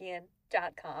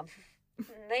sarahbakian.com.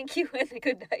 Thank you and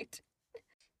good night.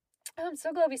 Oh, I'm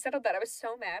so glad we settled that. I was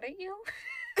so mad at you.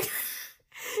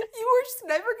 You were just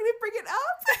never going to bring it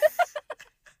up?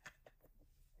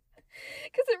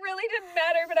 Because it really didn't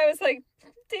matter, but I was like,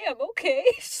 damn, okay.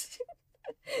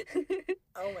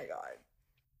 Oh my god.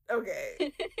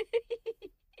 Okay.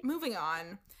 Moving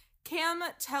on. Cam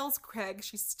tells Craig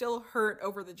she's still hurt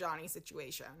over the Johnny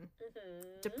situation.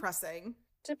 Mm-hmm. Depressing.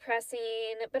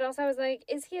 Depressing. But also I was like,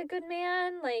 is he a good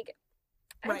man? Like,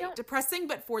 Right. Depressing,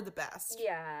 but for the best.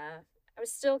 Yeah. I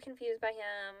was still confused by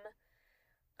him.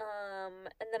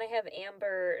 And then I have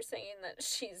Amber saying that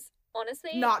she's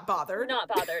honestly not bothered. Not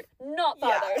bothered. Not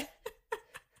bothered. Yeah.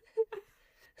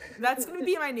 That's going to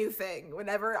be my new thing.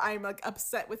 Whenever I'm like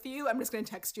upset with you, I'm just going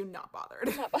to text you not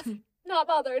bothered. Not bothered. Not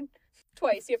bothered.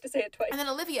 Twice. You have to say it twice. And then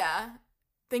Olivia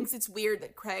thinks it's weird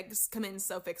that Craig's come in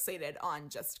so fixated on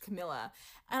just Camilla.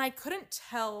 And I couldn't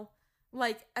tell,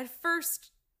 like, at first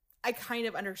I kind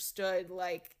of understood,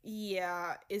 like,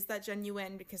 yeah, is that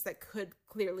genuine? Because that could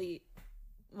clearly,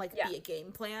 like, be a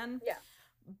game plan. Yeah.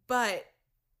 But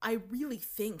I really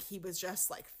think he was just,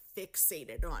 like,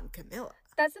 fixated on Camilla.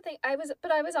 That's the thing. I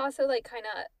was also, like, kind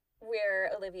of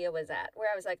where Olivia was at, where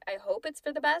I was like, I hope it's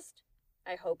for the best.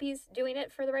 I hope he's doing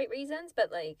it for the right reasons,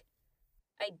 but, like,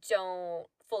 I don't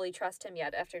fully trust him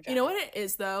yet after John. You know what it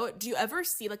is, though? Do you ever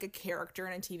see, like, a character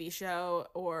in a TV show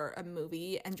or a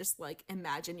movie and just, like,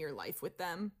 imagine your life with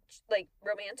them? Like,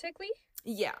 romantically?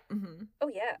 Yeah. Mm-hmm.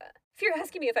 Oh, yeah. If you're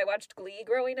asking me if I watched Glee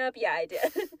growing up, yeah, I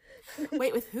did.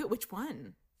 Wait, with who? Which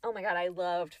one? Oh, my God. I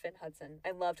loved Finn Hudson.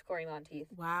 I loved Corey Monteith.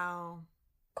 Wow.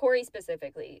 Corey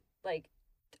specifically. Like,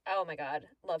 oh, my God.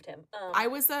 Loved him. I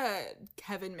was a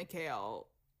Kevin McHale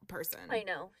person. I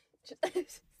know.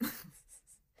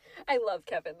 I love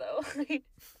Kevin, though.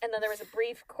 And then there was a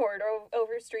brief Corridor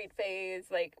Overstreet phase.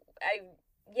 Like, I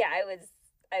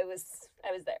was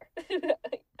there.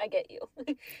 I get you.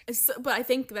 But I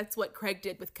think that's what Craig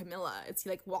did with Camilla. It's he,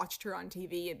 like, watched her on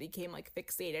TV and became, like,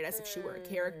 fixated as if she were a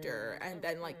character, and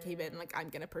then, like, came in like, I'm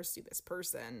gonna pursue this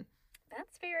person.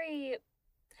 That's very...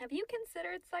 Have you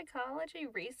considered psychology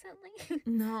recently?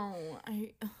 No,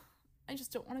 I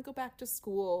just don't want to go back to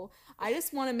school. I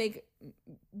just want to make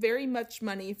very much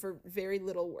money for very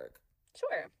little work.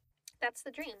 Sure. That's the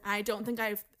dream. I don't think I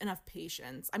have enough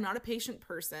patience. I'm not a patient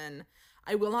person.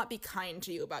 I will not be kind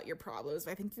to you about your problems. If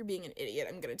I think you're being an idiot,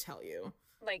 I'm going to tell you.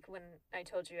 Like when I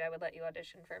told you I would let you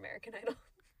audition for American Idol.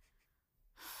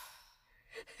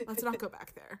 Let's not go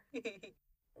back there.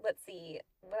 Let's see.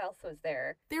 What else was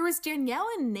there? There was Danielle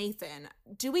and Nathan.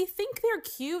 Do we think they're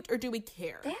cute or do we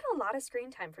care? They had a lot of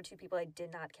screen time for two people I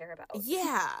did not care about.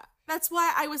 Yeah. That's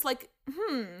why I was like,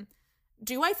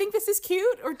 do I think this is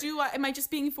cute or am I just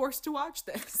being forced to watch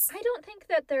this? I don't think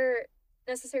that they're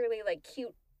necessarily like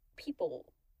cute people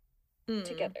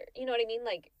together. You know what I mean?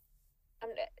 Like,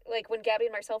 like when Gabby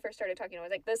and Marcel first started talking, I was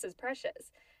like, this is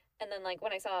precious. And then like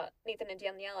when I saw Nathan and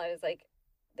Danielle, I was like,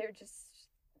 they're just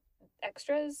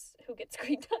extras who get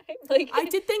screen time. Like, I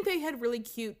did think they had really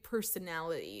cute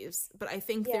personalities, but I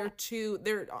think they're too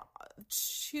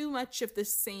much of the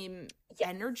same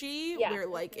energy where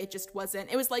like it just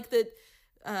wasn't. It was like the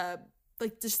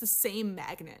like just the same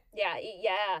magnet. Yeah.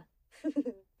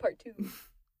 Part 2.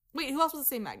 Wait, who else was the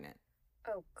same magnet?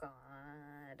 Oh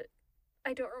God,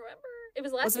 I don't remember. It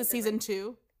was last. Was it season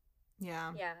 2?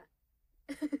 Yeah. Yeah.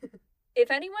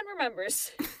 If anyone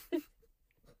remembers.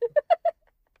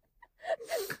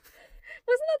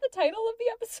 Wasn't that the title of the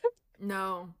episode?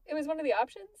 No. It was one of the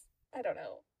options? I don't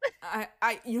know.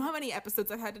 You know how many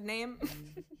episodes I've had to name?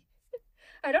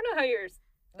 I don't know how you're,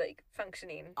 like,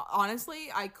 functioning. Honestly,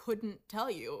 I couldn't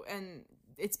tell you, and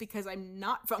it's because I'm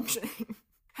not functioning.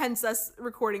 Hence us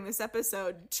recording this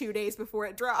episode 2 days before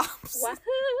it drops.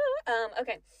 Wahoo!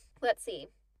 Okay, let's see.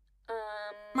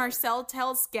 Marcel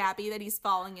tells Gabby that he's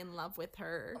falling in love with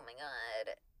her. Oh my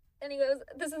God. And he goes,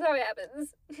 this is how it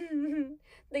happens.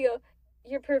 They go,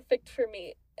 you're perfect for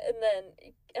me. And then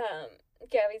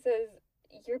Gabby says,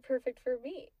 you're perfect for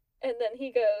me. And then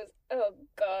he goes, oh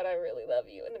God, I really love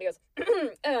you. And then he goes,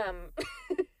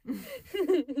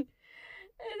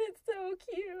 And it's so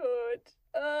cute.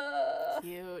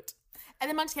 Cute. And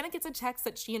then Montana gets a text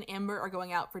that she and Amber are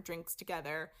going out for drinks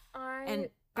together. And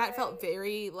that felt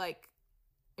very, like,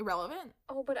 irrelevant.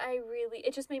 Oh, but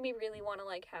it just made me really want to,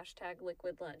 like, hashtag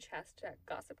liquid lunch, hashtag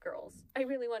gossip girls. I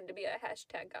really wanted to be a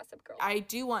hashtag gossip girl. I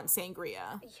do want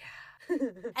sangria. Yeah.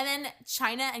 And then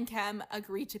China and Kem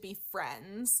agree to be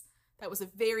friends. That was a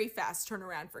very fast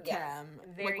turnaround for Kem.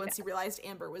 Like, once he realized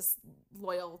Amber was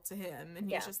loyal to him, and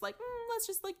he was just like, let's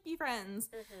just, like, be friends.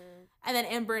 Mm-hmm. And then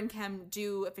Amber and Kem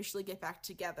do officially get back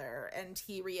together, and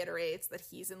he reiterates that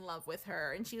he's in love with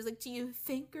her. And she was like, do you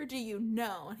think or do you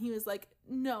know? And he was like,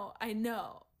 no, I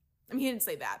know. I mean, he didn't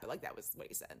say that, but, like, that was what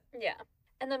he said. Yeah.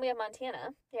 And then we have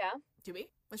Montana. Yeah. Do we?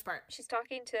 Which part? She's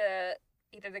talking to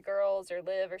either the girls or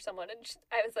Liv or someone, and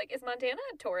I was like, is Montana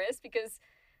a Taurus? Because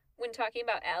when talking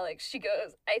about Alex, she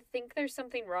goes, I think there's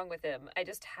something wrong with him. I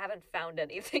just haven't found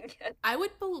anything yet. I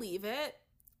would believe it,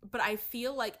 but I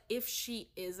feel like if she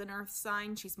is an earth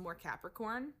sign, she's more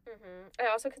Capricorn. Mm-hmm.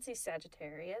 I also could see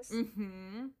Sagittarius.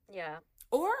 Mm-hmm. Yeah.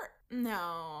 Or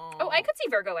no. Oh, I could see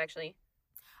Virgo, actually.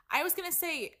 I was gonna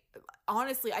say,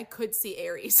 honestly, I could see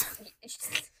Aries.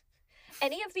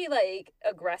 Any of the, like,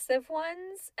 aggressive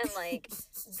ones and, like,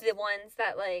 the ones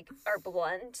that, like, are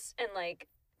blunt and, like,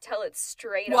 tell it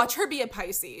straight up. Watch her be a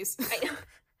Pisces. I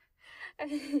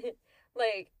know.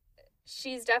 Like,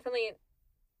 she's definitely...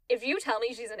 If you tell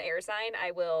me she's an air sign,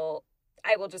 I will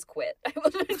just quit. I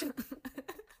will just...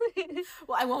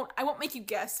 Well, I won't make you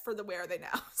guess for the where are they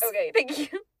now. Okay, thank you.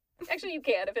 Actually, you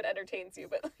can if it entertains you,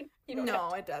 but like, you don't. No,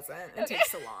 it doesn't. It Okay.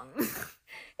 takes so long.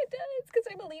 It does, because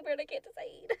I'm a Libra and I can't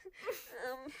decide.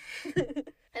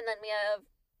 And then we have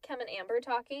Kem and Amber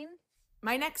talking.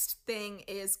 My next thing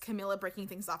is Camilla breaking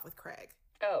things off with Craig.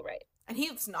 Oh, right. And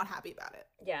he's not happy about it.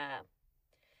 Yeah.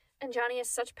 And Johnny has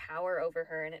such power over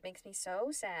her, and it makes me so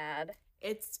sad.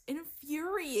 It's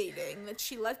infuriating that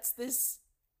she lets this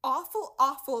awful,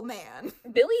 awful man,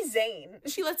 Billy Zane.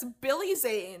 she lets Billy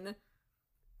Zane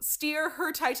steer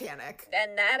her Titanic.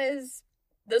 And that is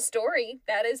the story.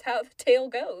 That is how the tale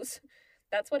goes.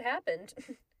 That's what happened.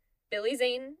 Billy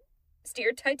Zane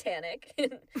steered Titanic.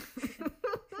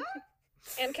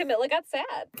 And Camilla got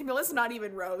sad. Camilla's not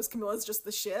even Rose. Camilla's just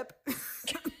the ship.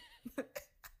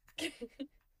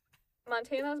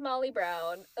 Montana's Molly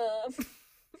Brown.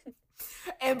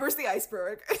 Amber's the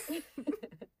iceberg.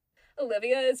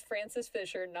 Olivia is Frances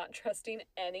Fisher, not trusting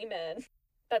any men.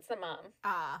 That's the mom.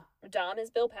 Ah. Dom is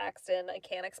Bill Paxton. I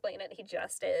can't explain it. He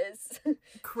just is.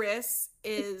 Chris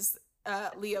is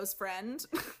Leo's friend.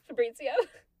 Fabrizio.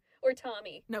 Or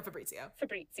Tommy. No, Fabrizio.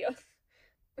 Fabrizio.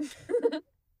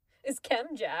 Is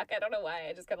Kem Jack? I don't know why.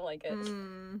 I just kind of like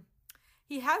it.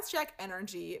 He has Jack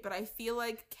energy, but I feel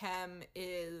like Kem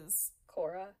is...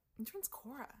 Cora. Which one's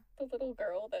Cora? The little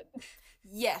girl that...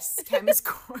 Yes, Kem is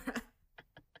Cora.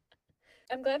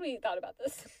 I'm glad we thought about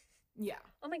this. Yeah.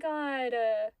 Oh my god.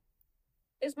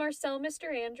 Is Marcel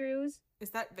Mr. Andrews?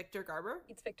 Is that Victor Garber?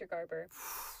 It's Victor Garber.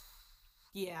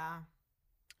 Yeah.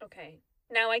 Okay.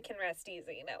 Now I can rest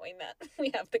easy knowing that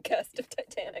we have the cast of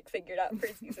Titanic figured out for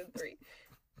season 3.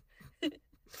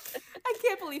 I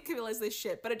can't believe Camilla's this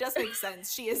shit, but it does make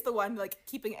sense. She is the one, like,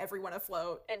 keeping everyone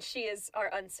afloat. And she is our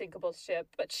unsinkable ship,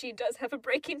 but she does have a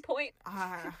breaking point.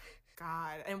 Ah,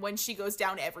 God. And when she goes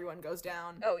down, everyone goes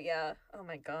down. Oh, yeah. Oh,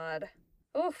 my God.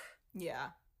 Oof. Yeah.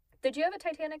 Did you have a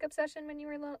Titanic obsession when you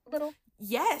were little?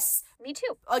 Yes. Me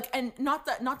too. Like, and not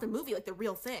the movie, like the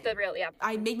real thing. The real, yeah.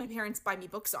 I made my parents buy me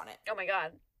books on it. Oh, my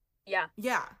God. Yeah.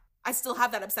 Yeah. I still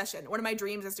have that obsession. One of my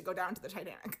dreams is to go down to the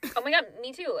Titanic. Oh, my God.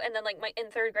 Me too. And then, like, in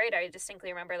 3rd grade, I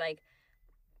distinctly remember, like,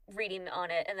 reading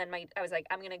on it, and then I was like,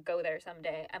 I'm gonna go there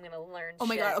someday. I'm gonna learn Oh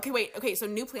my shit. God. Okay, wait. Okay, so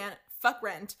new plan. Fuck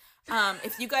rent.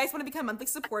 If you guys want to become monthly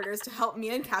supporters to help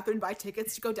me and Catherine buy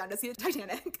tickets to go down to see the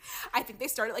Titanic, I think they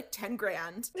start at like 10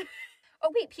 grand.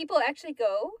 Oh, wait, people actually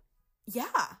go? Yeah.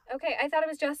 Okay, I thought it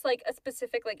was just, like, a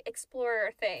specific, like,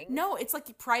 explorer thing. No, it's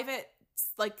like private,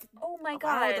 like, Oh my I don't know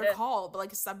what God. they're called, but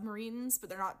like submarines, but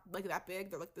they're not like that big.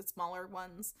 They're like the smaller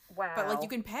ones. Wow. But like you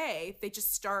can pay. They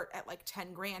just start at like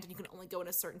 10 grand and you can only go in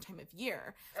a certain time of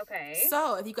year. Okay.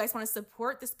 So if you guys want to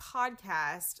support this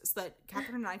podcast so that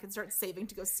Catherine and I can start saving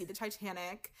to go see the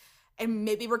Titanic and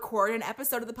maybe record an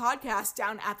episode of the podcast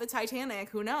down at the Titanic,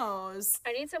 who knows?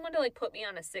 I need someone to, like, put me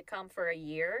on a sitcom for a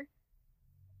year,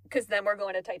 because then we're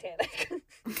going to Titanic.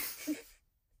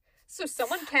 So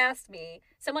someone cast me.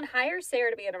 Someone hire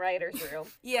Sarah to be in a writer's room.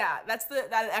 Yeah, that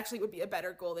actually would be a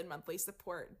better goal than monthly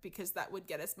support because that would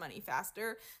get us money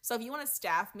faster. So if you want to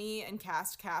staff me and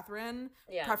cast Catherine,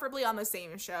 Yeah. preferably on the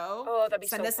same show, Oh, that'd be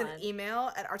send so us fun. an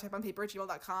email at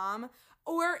ourtypeonpaper@gmail.com.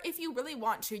 Or if you really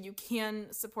want to, you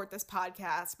can support this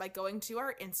podcast by going to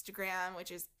our Instagram,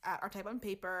 which is at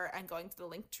ourtypeonpaper, and going to the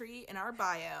link tree in our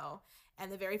bio.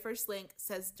 And the very first link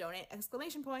says donate !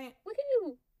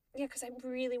 Woohoo! Yeah, because I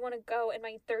really want to go. And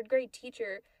my 3rd grade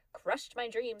teacher crushed my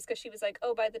dreams because she was like,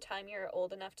 oh, by the time you're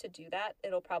old enough to do that,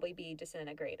 it'll probably be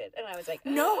disintegrated. And I was like,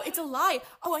 No, it's a lie.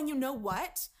 Oh, and you know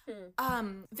what?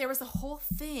 Hmm. There was a whole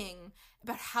thing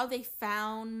about how they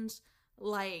found,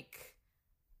 like,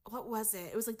 what was it?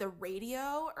 It was like the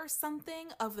radio or something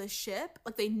of the ship.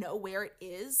 Like they know where it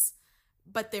is,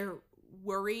 but they're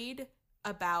worried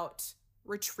about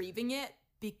retrieving it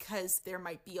because there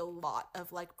might be a lot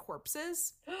of like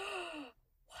corpses.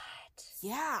 What?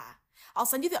 Yeah. I'll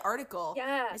send you the article.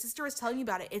 Yeah. My sister was telling me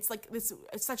about it. It's like this,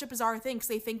 it's such a bizarre thing because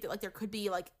they think that like there could be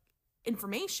like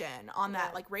information on that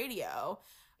Yeah. like radio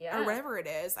Yeah. or whatever it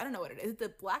is. I don't know what it is. Is it the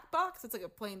black box? It's like a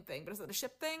plane thing, but is it a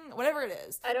ship thing? Whatever it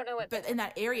is. I don't know what. But in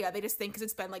that area, they just think because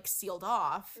it's been like sealed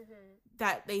off Mhm.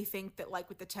 that they think that like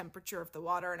with the temperature of the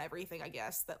water and everything, I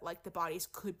guess, that like the bodies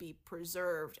could be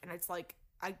preserved. And it's like,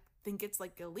 I think it's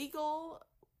like illegal.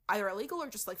 either illegal or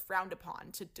just like frowned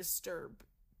upon to disturb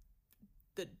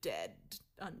the dead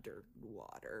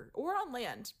underwater or on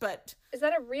land. But Is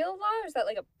that a real law or is that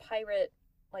like a pirate,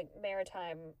 like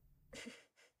maritime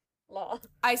law?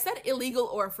 I said illegal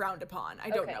or frowned upon. I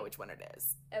don't Okay. know which one it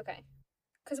is. Okay.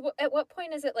 Because at what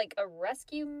point is it like a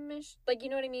rescue mission? Like, you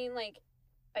know what I mean? Like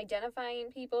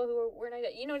identifying people who were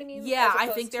not, you know what I mean? Yeah, As I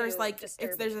opposed think there's to like there's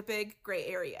disturbing. a big gray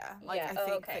area. Like Yeah, I oh,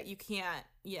 think okay. that you can't.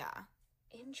 Yeah.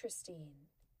 Interesting.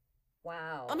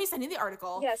 Wow. Let me send you the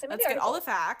article. Yeah, send me Let's the get all the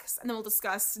article. facts, and then we'll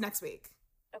discuss next week.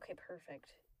 Okay,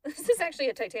 perfect. This is actually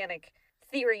a Titanic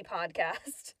theory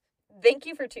podcast. Thank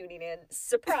you for tuning in.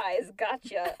 Surprise,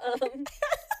 gotcha.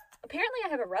 Apparently I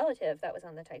have a relative that was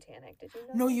on the Titanic. Did you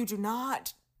know? No, that? you do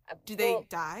not. Do they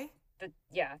die?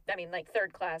 Yeah, I mean, like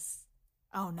third class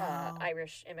Oh no.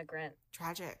 Irish immigrant.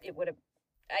 Tragic. It would have.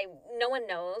 No one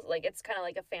knows. Like it's kind of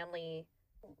like a family.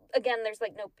 Again, there's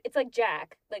like no. It's like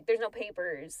Jack. Like there's no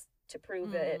papers to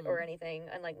prove it or anything,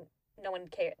 and like no one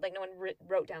cared. Like no one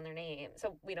wrote down their name,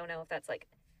 so we don't know if that's like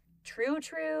true,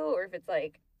 or if it's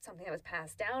like something that was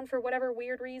passed down for whatever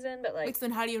weird reason. But like, Wait, so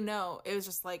then how do you know? It was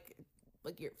just like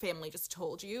your family just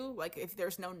told you? Like if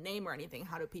there's no name or anything,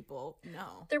 how do people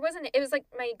know? there wasn't. It was like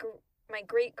my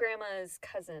great grandma's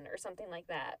cousin or something like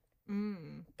that.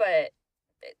 Mm. But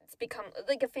it's become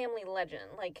like a family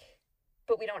legend. Like,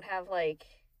 but we don't have like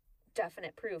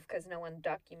definite proof because no one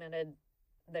documented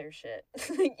their shit.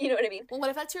 You know what I mean? Well, what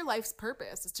if that's your life's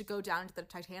purpose is to go down to the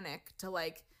Titanic to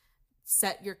like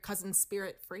set your cousin's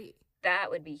spirit free?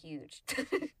 That would be huge.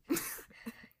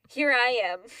 Here I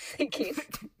am thinking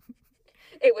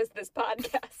it was this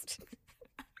podcast.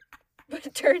 But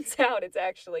it turns out it's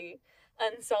actually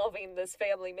unsolving this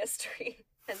family mystery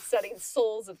and setting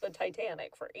souls of the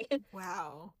Titanic free.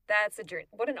 Wow. That's a journey.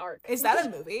 What an arc. Is that a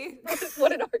movie?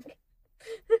 What an arc.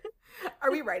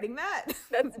 Are we writing that?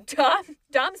 That's Dom.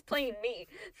 Dom's playing me.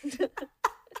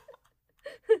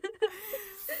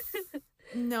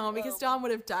 No, because Dom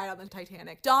would have died on the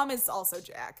Titanic. Dom is also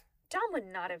Jack. Dom would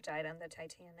not have died on the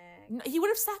Titanic. No, he would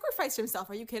have sacrificed himself.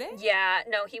 Are you kidding? Yeah,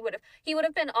 no, he would have. He would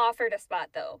have been offered a spot,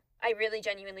 though. I really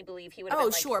genuinely believe he would have. Oh,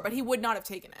 been, like, sure, but he would not have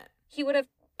taken it. He would have.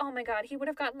 Oh my God, he would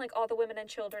have gotten like all the women and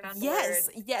children on board.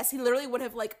 Yes, he literally would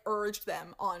have like urged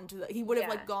them onto the. He would have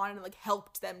Yeah. like gone and like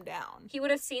helped them down. He would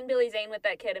have seen Billy Zane with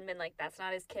that kid and been like, "That's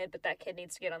not his kid, but that kid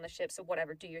needs to get on the ship. So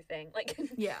whatever, do your thing." Like,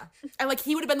 Yeah, and like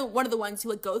he would have been one of the ones who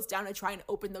like goes down to try and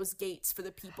open those gates for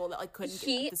the people that like couldn't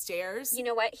get up the stairs. you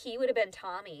know what? He would have been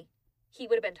Tommy. He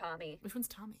would have been Tommy. Which one's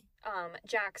Tommy?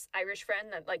 Jack's Irish friend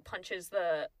that like punches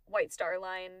the White Star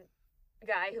Line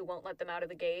guy who won't let them out of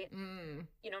the gate. Mm.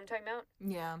 You know what I'm talking about?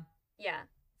 Yeah. Yeah,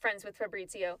 friends with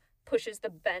Fabrizio, pushes the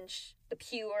bench, the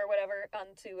pew or whatever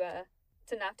onto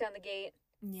to knock down the gate.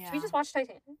 Yeah. Should we just watch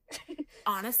Titanic?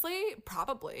 Honestly,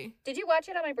 probably. Did you watch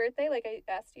it on my birthday like I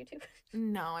asked you to?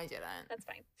 No, I didn't. That's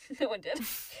fine. No one did.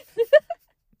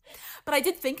 But I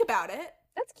did think about it.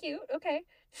 That's cute. Okay.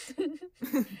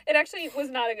 It actually was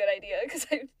not a good idea because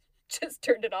I just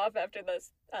turned it off after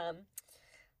this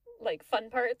like fun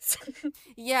parts.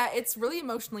 Yeah, it's really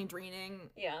emotionally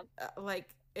draining. Yeah. Like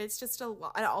it's just a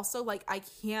lot. And also like I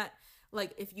can't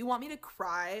like if you want me to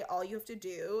cry, all you have to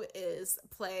do is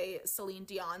play Celine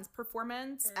Dion's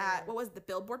performance at what was it, the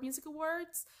Billboard Music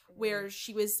Awards, where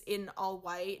she was in all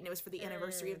white and it was for the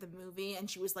anniversary of the movie and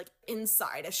she was like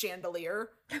inside a chandelier.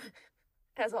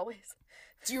 As always.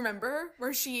 Do you remember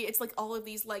where it's like all of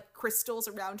these like crystals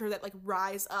around her that like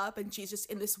rise up and she's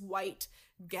just in this white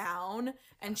gown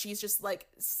and she's just like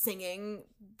singing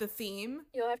the theme?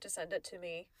 You'll have to send it to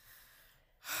me.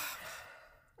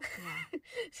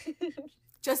 Yeah.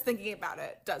 Just thinking about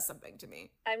it does something to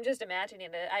me. I'm just imagining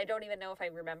it. I don't even know if I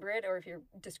remember it or if your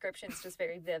description's just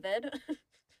very vivid.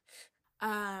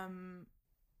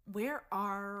 Where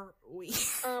are we?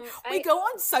 I We go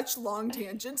on such long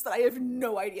tangents that I have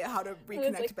no idea how to I was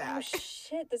reconnect like, back. oh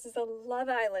shit, this is a Love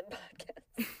Island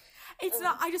podcast. It's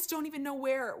not. I just don't even know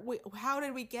how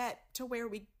did we get to where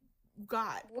we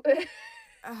got?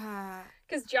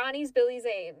 Because Johnny's Billy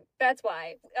Zane. That's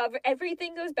why.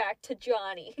 Everything goes back to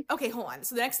Johnny. Okay, hold on.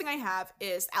 So the next thing I have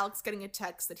is Alex getting a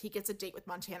text that he gets a date with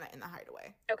Montana in the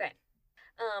hideaway. Okay.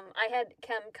 I had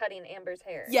Kem cutting Amber's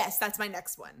hair. Yes, that's my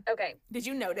next one. Okay. Did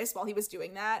you notice while he was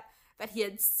doing that he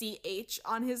had CH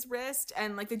on his wrist?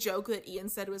 And like the joke that Ian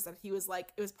said was that he was like,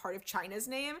 it was part of China's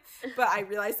name. But I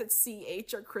realized that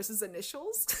CH are Chris's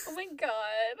initials. Oh my god.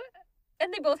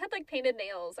 And they both had like painted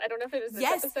nails. I don't know if it was this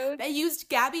Yes, episode. they used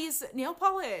Gabby's nail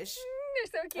polish. They're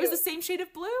so It cute. was the same shade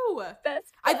of blue.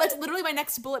 That's That's literally my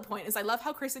next bullet point is I love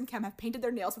how Chris and Kem have painted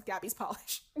their nails with Gabby's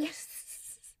polish. Yes.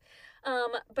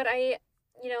 But I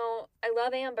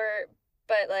love Amber,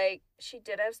 But, like, she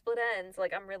did have split ends.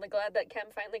 Like, I'm really glad that Kem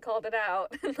finally called it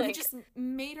out. It Like, just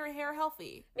made her hair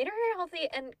healthy. made her hair healthy.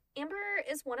 And Amber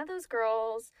is one of those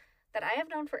girls that I have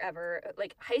known forever.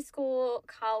 Like, high school,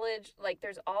 college, like,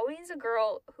 there's always a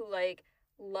girl who, like,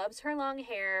 loves her long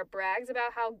hair, brags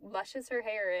about how luscious her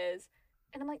hair is.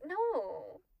 And I'm like,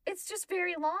 no, it's just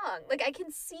very long. Like, I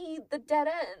can see the dead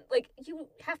end. Like, you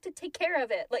have to take care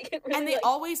of it. Like, it really, And they like,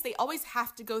 always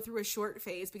have to go through a short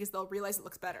phase because they'll realize it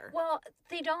looks better. well,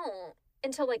 they don't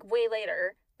until, like, way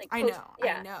later. Like, I post- know,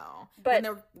 yeah. I know. But-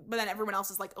 But then everyone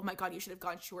else is like, oh my God, you should have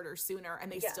gone shorter sooner.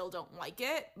 And they Yeah. still don't like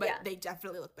it, but Yeah. they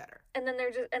definitely look better. And then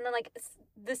like,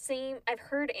 the same, I've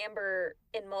heard Amber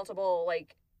in multiple,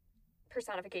 like,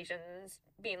 personifications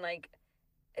being like,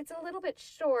 it's a little bit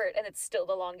short and it's still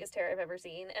the longest hair I've ever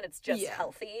seen and it's just Yeah.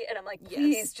 healthy. And I'm like, Yes.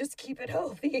 please just keep it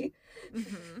healthy.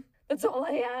 hmm That's all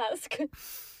I ask.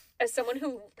 As someone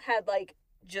who had, like,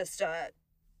 just a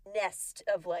nest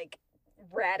of, like,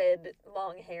 ratted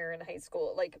long hair in high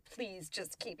school, like, please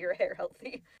just keep your hair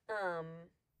healthy.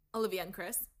 Olivia and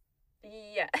Chris.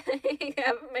 Yeah.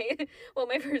 Yeah,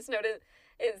 my first note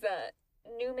is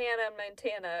New Man and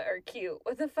Montana are cute.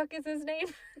 What the fuck is his name?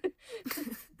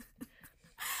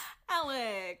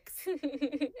 Alex.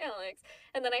 Alex.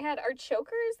 And then I had our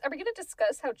chokers. Are we going to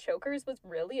discuss how chokers was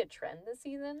really a trend this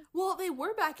season? Well, they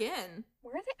were back in.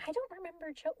 Were they? I don't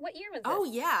remember. What year was this? Oh,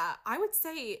 yeah. I would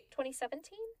say 2017?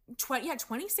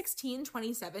 2016,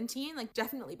 2017, like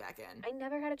definitely back in. I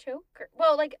never had a choker.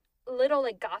 Well, like, little,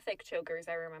 like, gothic chokers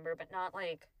I remember, but not,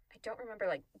 like, I don't remember,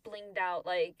 like, blinged out,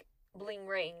 like, bling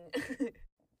ring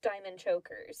diamond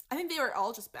chokers. I think they were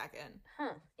all just back in.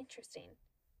 Huh. Interesting.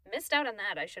 Missed out on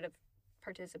that. I should have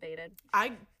participated.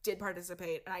 I did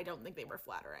participate, and I don't think they were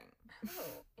flattering.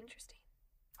 Oh, interesting.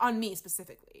 On me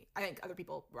specifically. I think other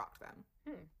people rocked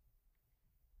them.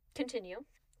 Continue.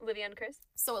 Olivia and Chris.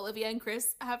 So Olivia and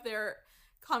Chris have their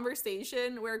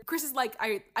conversation where Chris is like,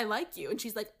 I like you. And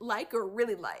she's like or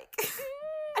really like?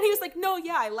 And he was like, no,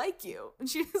 yeah, I like you. And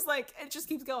she was like, it just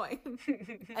keeps going.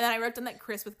 And then I wrote down that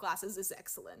Chris with glasses is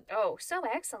excellent. Oh, so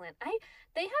excellent.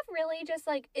 They have really just,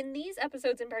 like, in these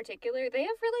episodes in particular, they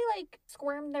have really, like,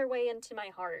 squirmed their way into my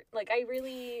heart. Like, I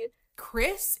really...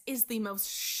 Chris is the most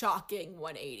shocking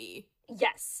 180.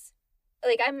 Yes.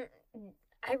 Like,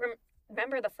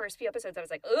 remember the first few episodes, I was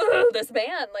like, ugh, this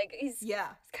man, like, he's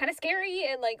kind of scary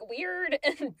and, like, weird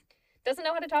and doesn't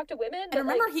know how to talk to women. And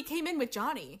remember, he came in with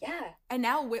Johnny. Yeah. And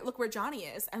now look where Johnny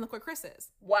is, and look where Chris is.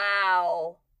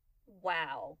 Wow.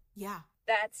 Yeah.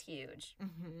 That's huge.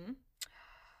 Mm-hmm.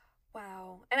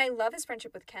 Wow. And I love his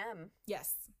friendship with Kem.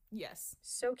 Yes.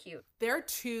 So cute. There are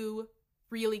two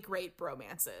really great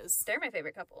bromances They're my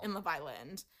favorite couple. in Love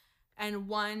Island. And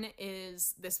one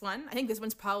is this one. I think this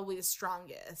one's probably the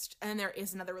strongest. And there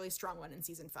is another really strong one in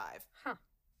season 5. Huh.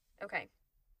 Okay.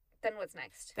 Then what's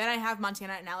next? Then I have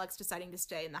Montana and Alex deciding to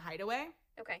stay in the hideaway.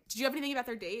 Okay. Did you have anything about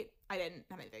their date? I didn't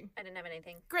have anything. I didn't have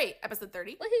anything. Great. Episode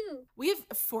 30. Woohoo! We have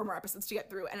 4 more episodes to get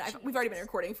through, and we've already been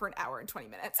recording for an hour and 20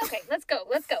 minutes. Okay, let's go.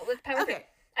 Let's power through. Okay.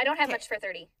 I don't have Okay. much for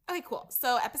 30. Okay, cool.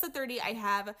 So episode 30, I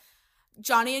have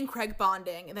Johnny and Craig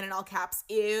bonding, and then in all caps,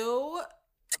 ew.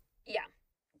 Yeah.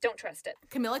 Don't trust it.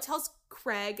 Camilla tells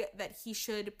Craig that he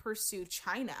should pursue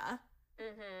China,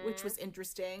 Mm-hmm. which was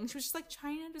interesting. She was just like,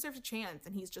 China deserves a chance,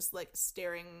 and he's just like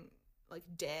staring like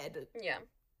dead Yeah.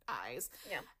 eyes.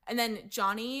 Yeah. And then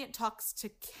Johnny talks to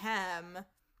Kem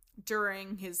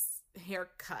during his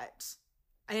haircut.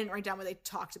 I didn't write down what they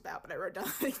talked about, but I wrote down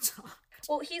what they talked.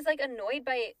 Well, he's like annoyed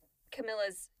by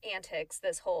Camilla's antics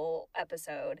this whole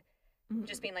episode. Mhm.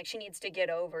 Just being like, she needs to get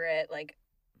over it. Like,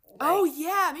 Oh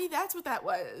yeah, maybe that's what that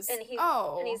was. and he's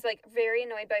like very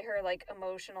annoyed by her like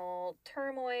emotional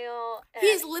turmoil. And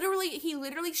he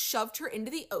literally shoved her into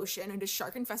the ocean, into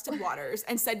shark-infested waters,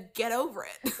 and said, "Get over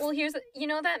it." well, here's that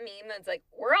meme that's like,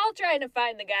 we're all trying to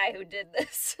find the guy who did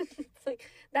this. It's like,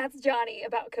 that's Johnny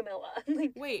about Camilla.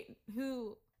 Like, Wait,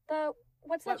 who?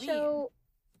 what's What that show?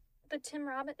 Is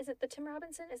it the Tim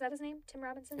Robinson? Is that his name? Tim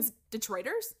Robinson? Is it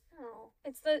Detroiters? No,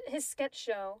 it's his sketch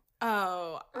show.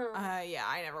 Oh, Oh. yeah,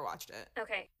 I never watched it.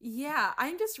 Okay. Yeah,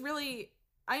 I'm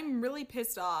really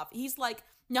pissed off. He's like,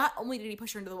 not only did he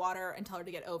push her into the water and tell her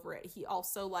to get over it, he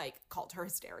also like called her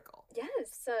hysterical.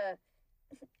 Yes.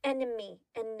 Enemy.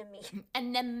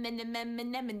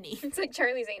 Anemone. It's like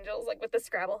Charlie's Angels, like with the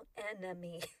Scrabble.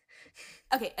 Enemy.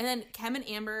 Okay, and then Kem and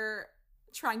Amber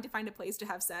trying to find a place to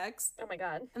have sex, Oh my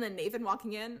god. and then Nathan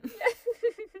walking in.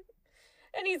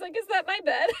 And he's like, is that my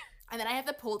bed? And then I have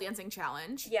the pole dancing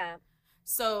challenge. Yeah.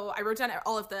 So I wrote down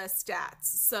all of the stats.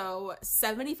 So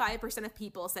 75% of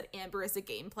people said Amber is a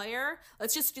game player.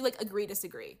 Let's just do like agree,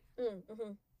 disagree.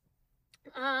 Mm-hmm.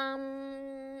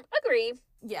 Agree.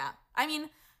 Yeah. I mean,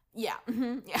 yeah.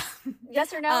 Yeah.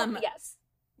 Yes or no? Yes.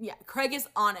 Yeah. Craig is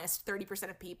honest, 30%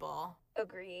 of people.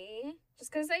 Agree.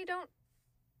 Just because I don't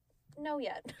know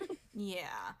yet.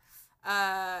 Yeah.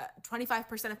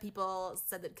 25% of people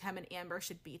said that Kim and Amber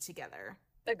should be together.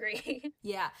 Agree.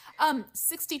 Yeah.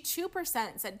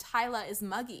 62% said Tyla is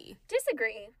muggy.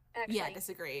 Disagree, actually. Yeah,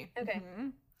 disagree. Okay.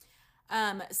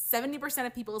 70%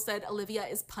 of people said Olivia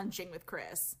is punching with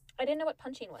Chris. I didn't know what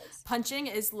punching was. Punching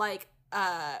is like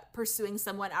pursuing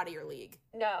someone out of your league.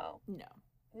 No. No.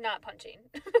 Not punching.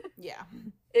 Yeah.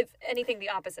 If anything, the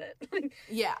opposite.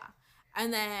 Yeah.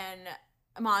 And then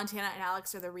Montana and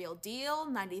Alex are the real deal.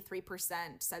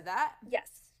 93% said that. Yes.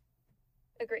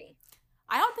 Agree.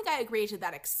 I don't think I agree to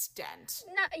that extent.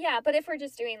 Yeah, but if we're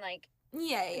just doing like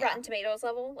Yeah. Rotten Tomatoes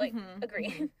level, like,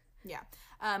 agree. Yeah.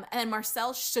 And then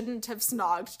Marcel shouldn't have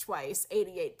snogged twice,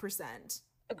 88%.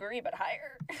 Agree, but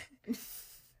higher.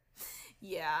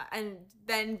 Yeah, and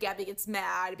then Gabby gets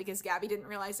mad because Gabby didn't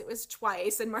realize it was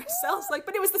twice, and Marcel's like,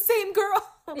 but it was the same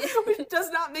girl, which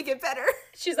does not make it better.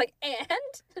 She's like,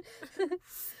 and?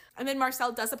 And then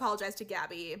Marcel does apologize to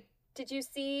Gabby. Did you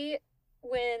see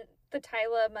when the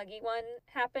Tyla Muggy one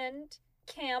happened?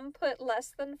 Cam put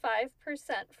less than 5%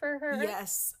 for her.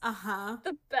 Yes, uh-huh.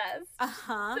 The best.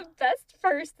 Uh-huh. The best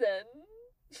person.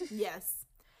 Yes.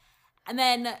 And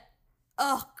then,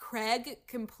 Craig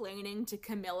complaining to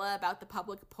Camilla about the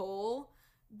public poll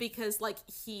because, like,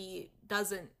 he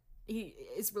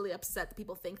is really upset that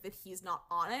people think that he's not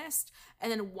honest.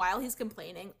 And then while he's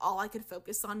complaining, all I could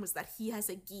focus on was that he has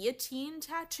a guillotine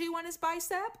tattoo on his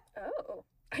bicep. Oh,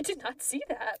 I did not see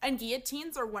that. And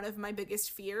guillotines are one of my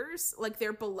biggest fears. Like,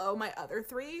 they're below my other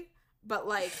three, but,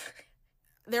 like,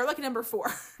 they're, like, number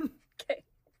 4. Okay.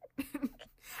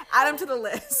 Add them to the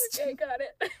list. Okay, got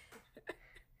it.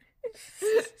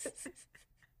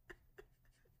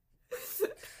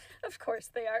 Of course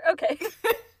they are. Okay.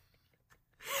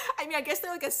 I mean, I guess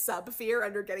they're like a sub fear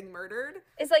under getting murdered.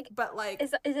 It's like, but like,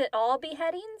 is it all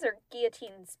beheadings or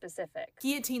guillotine specific?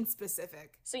 Guillotine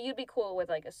specific. So you'd be cool with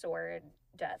like a sword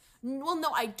death. Well,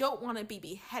 no, I don't want to be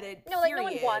beheaded. No, like period.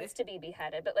 no one wants to be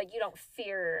beheaded, but like you don't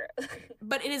fear.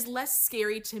 But it is less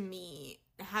scary to me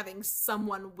having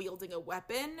someone wielding a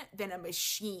weapon than a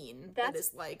machine that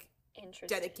is like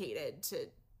dedicated to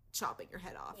chopping your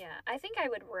head off. Yeah, I think I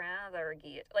would rather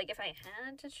like if I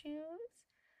had to choose.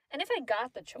 And if I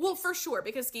got the choice. Well, for sure,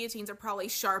 because guillotines are probably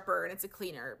sharper and it's a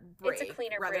cleaner break. It's a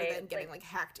cleaner rather break, than getting like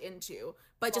hacked into.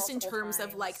 But just in terms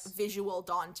of like visual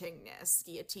dauntingness,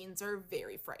 guillotines are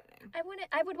very frightening.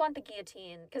 I would want the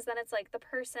guillotine because then it's like the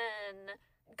person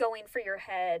going for your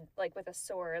head like with a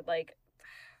sword, like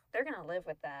they're gonna live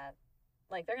with that.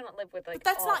 Like they're gonna live with like. But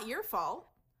that's not your fault.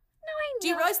 No, I know. Do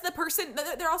you realize the person,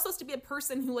 they're all supposed to be a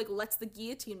person who, like, lets the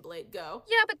guillotine blade go?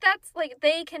 Yeah, but that's, like,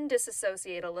 they can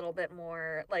disassociate a little bit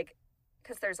more, like,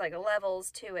 because there's, like,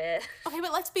 levels to it. Okay,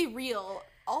 but let's be real.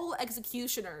 All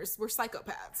executioners were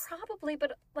psychopaths. Probably,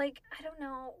 but, like, I don't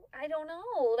know.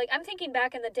 Like, I'm thinking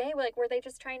back in the day, like, were they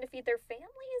just trying to feed their families?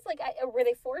 Like, were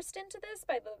they forced into this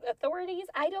by the authorities?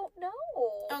 I don't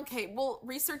know. Okay, we'll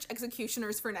research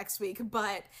executioners for next week,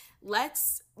 but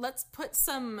let's put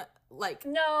some, like...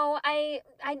 No, I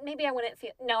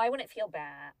wouldn't feel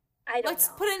bad. Let's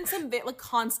put in some like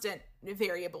constant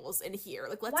variables in here.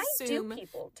 Like, let's assume... Why do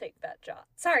people take that job?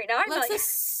 Sorry, now I'm Let's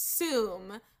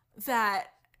assume that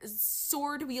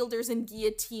sword wielders and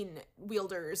guillotine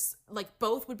wielders, like,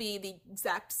 both would be the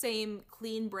exact same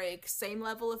clean break, same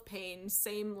level of pain,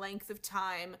 same length of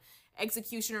time.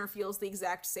 Executioner feels the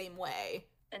exact same way.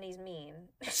 And he's mean.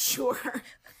 Sure.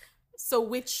 So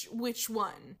which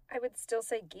one? I would still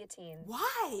say guillotine.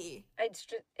 Why? I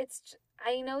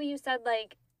know you said,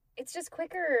 like, it's just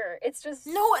quicker. It's just...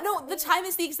 No, the time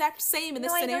is the exact same in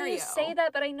this scenario. I know you say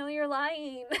that, but I know you're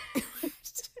lying.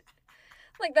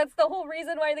 Like, that's the whole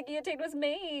reason why the guillotine was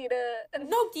made.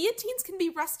 No, guillotines can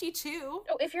be rusty, too.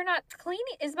 Oh, if you're not cleaning...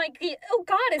 Oh,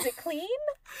 God, is it clean?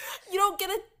 You don't get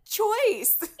a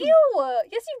choice. Ew!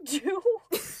 Yes, you do.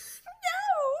 No!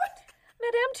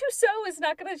 Madame Tussauds is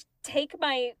not gonna take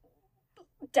my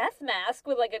death mask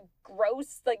with, like, a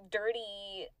gross, like,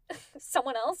 dirty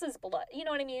someone else's blood. You know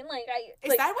what I mean? Like,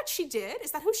 Is that what she did? Is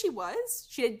that who she was?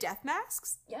 She did death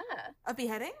masks? Yeah. Of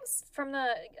beheadings? From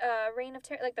the Reign of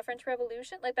Terror, like, the French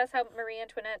Revolution. Like, that's how Marie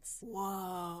Antoinette's...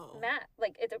 Whoa.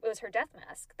 Like, it was her death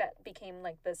mask that became,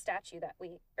 like, the statue that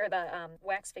or the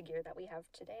wax figure that we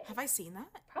have today. Have I seen that?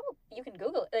 Probably. You can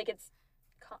Google it. Like, it's...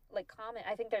 common.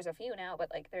 I think there's a few now, but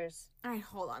like there's... All right,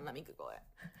 hold on, let me Google it.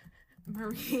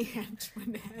 Marie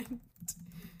Antoinette,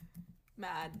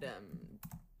 Madame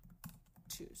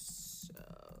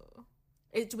Tussauds.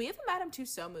 Do we have a Madame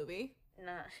Tussauds movie?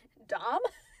 Nah. Dom?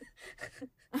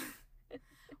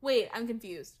 Wait, I'm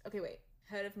confused. Okay, wait.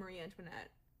 Head of Marie Antoinette.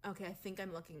 Okay, I think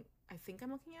I'm looking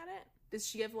at it. Does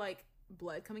she have, like,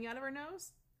 blood coming out of her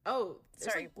nose? Oh,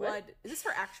 there's, Sorry, like, blood. what? Is this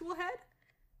her actual head?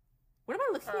 What am I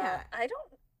looking at? I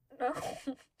don't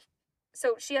know.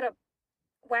 So she had a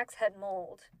wax head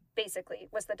mold, basically,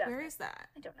 was the death. Where is that?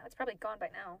 I don't know. It's probably gone by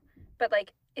now. But,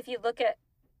 like, if you look at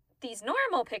these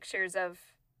normal pictures of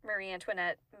Marie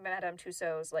Antoinette, Madame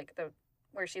Tussauds, like,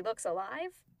 where she looks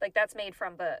alive, like, that's made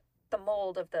from the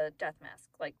mold of the death mask.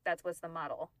 Like, that was the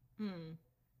model.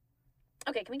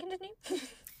 Okay, can we continue?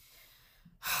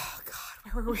 Oh,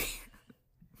 God, where were we?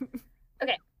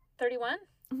 Okay, 31?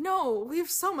 No, we have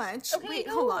so much. Okay, Wait,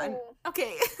 go. hold on.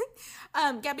 Okay.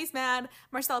 Gabby's mad.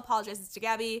 Marcel apologizes to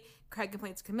Gabby. Craig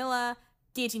complains to Camilla.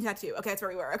 Guillotine tattoo. Okay, that's where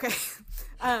we were. Okay.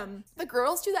 The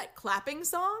girls do that clapping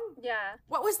song. Yeah.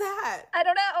 What was that? I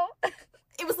don't know.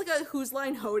 It was like a Whose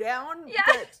Line Hoedown, Yeah.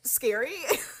 but scary.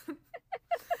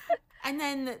 And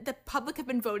then the public have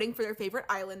been voting for their favorite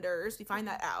islanders. We find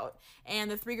that out.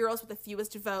 And the three girls with the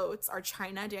fewest votes are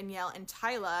China, Danielle, and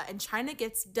Tyla. And China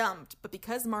gets dumped, but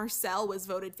because Marcel was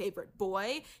voted favorite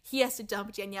boy, he has to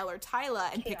dump Danielle or Tyla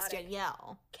and picks Chaotic.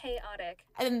 Danielle. Chaotic.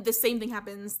 And then the same thing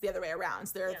happens the other way around.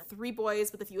 So there are Yeah. three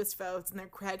boys with the fewest votes, and they're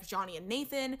Craig, Johnny, and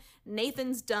Nathan.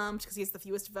 Nathan's dumped because he has the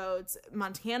fewest votes.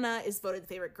 Montana is voted the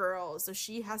favorite girl, so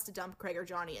she has to dump Craig or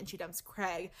Johnny, and she dumps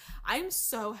Craig. I'm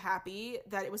so happy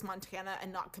that it was Montana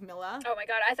and not Camilla. Oh my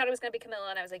god, I thought it was going to be Camilla,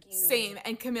 and I was like, you... Same,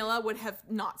 and Camilla would have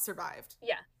not survived.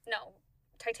 Yeah, no.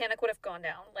 Titanic would have gone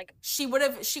down. Like, She would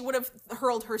have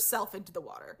hurled herself into the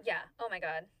water. yeah. Oh my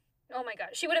god. Oh my god.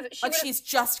 She would have... Like, she's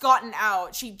just gotten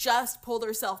out. She just pulled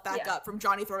herself back Yeah. up from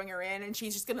Johnny throwing her in, and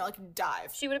she's just gonna, like,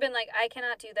 dive. She would have been like, I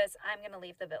cannot do this. I'm going to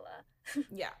leave the villa.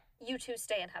 Yeah. You two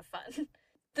stay and have fun.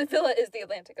 The villa is the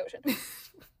Atlantic Ocean.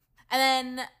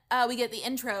 And then we get the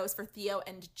intros for Theo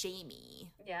and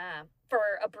Jamie. Yeah. For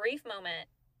a brief moment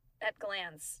at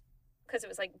glance, because it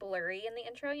was like blurry in the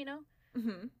intro, you know?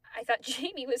 Mm-hmm. I thought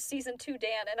Jamie was season 2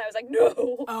 Dan, and I was like,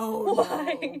 no. Oh,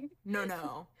 Why?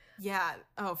 No. Yeah.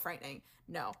 Oh, frightening.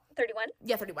 No. 31?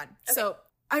 Yeah, 31. So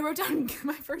I wrote down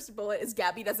my first bullet is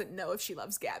Gabby doesn't know if she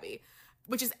loves Gabby,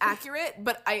 which is accurate,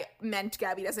 but I meant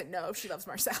Gabby doesn't know if she loves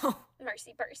Marcel.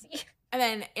 Mercy, Percy. And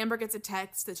then Amber gets a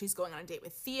text that she's going on a date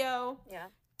with Theo. Yeah.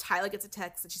 Tyla gets a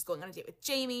text that she's going on a date with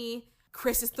Jamie.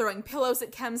 Chris is throwing pillows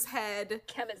at Kem's head.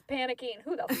 Kem is panicking.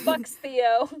 Who the fuck's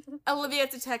Theo? Olivia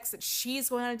gets a text that she's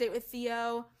going on a date with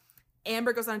Theo.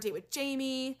 Amber goes on a date with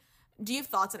Jamie. Do you have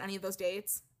thoughts on any of those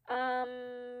dates?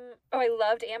 Oh, I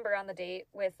loved Amber on the date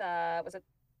with, was it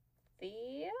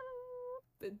Theo?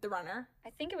 The runner?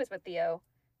 I think it was with Theo.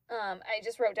 I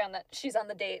just wrote down that she's on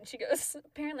the date, and she goes,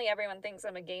 apparently everyone thinks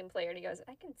I'm a game player, and he goes,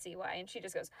 I can see why, and she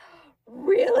just goes,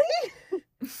 really?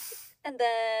 And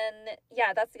then,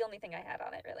 yeah, that's the only thing I had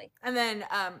on it, really. And then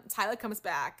Tyla comes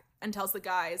back and tells the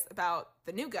guys about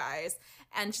the new guys,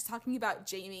 and she's talking about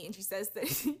Jamie, and she says that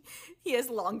he has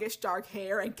longish dark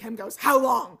hair, and Kem goes, how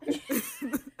long?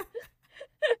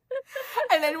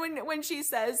 And then when she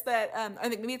says that, I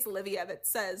think maybe it's Olivia that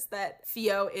says that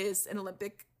Theo is an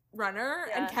Olympic runner,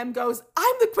 Yeah. and Kem goes,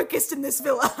 I'm the quickest in this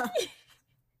villa.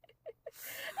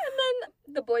 And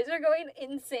then the boys are going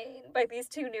insane by these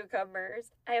two newcomers.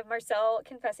 I have Marcel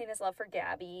confessing his love for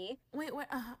Gabby. Wait, what?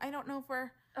 I don't know if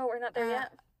we're... Oh, we're not there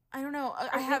yet? I don't know.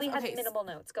 I really had minimal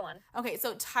notes. Go on. Okay,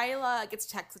 so Tyla gets a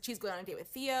text that she's going on a date with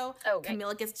Theo. Oh, okay.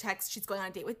 Camilla gets a text she's going on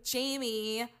a date with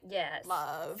Jamie. Yes.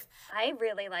 Love. I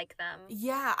really like them.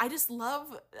 Yeah, I just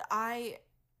love...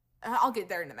 I'll get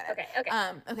there in a minute. Okay.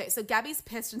 Okay, so Gabby's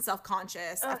pissed and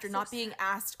self-conscious Oh, after so not being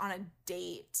asked on a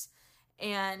date.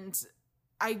 And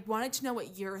I wanted to know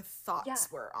what your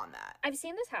thoughts were on that. I've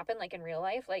seen this happen, like, in real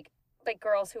life. Like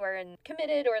girls who are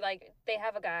committed, or, like, they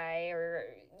have a guy, or,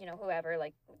 you know, whoever,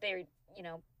 like, they're, you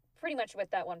know, pretty much with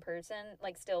that one person,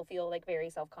 like, still feel, like, very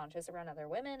self-conscious around other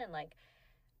women, and, like,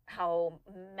 how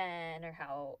men or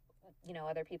how, you know,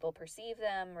 other people perceive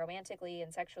them romantically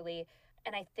and sexually.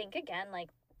 And I think, again, like,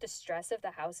 the stress of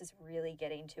the house is really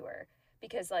getting to her.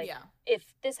 Because, like, if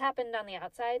this happened on the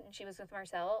outside and she was with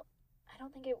Marcel, I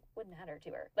don't think it would matter to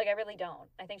her. Like, I really don't.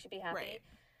 I think she'd be happy. Right.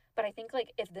 But I think,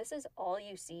 like, if this is all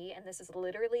you see, and this is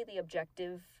literally the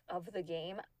objective of the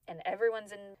game, and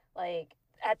everyone's in, like,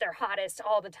 at their hottest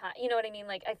all the time, you know what I mean?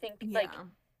 Like, I think, like,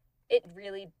 it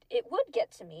would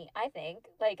get to me, I think.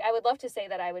 Like, I would love to say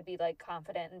that I would be, like,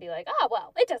 confident and be like, oh,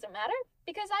 well, it doesn't matter,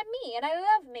 because I'm me, and I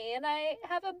love me, and I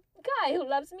have a guy who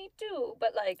loves me too.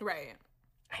 But, like, Right.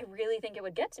 I really think it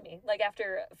would get to me. Like,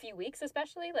 after a few weeks,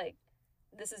 especially, like,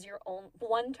 this is your own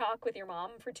one talk with your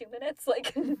mom for 2 minutes.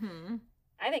 Like, Mm-hmm.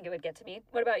 I think it would get to me.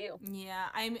 What about you? Yeah,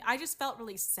 I just felt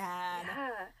really sad. Yeah.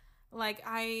 Like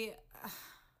I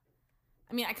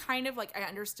mean, I kind of like I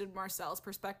understood Marcel's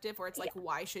perspective where it's like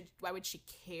why would she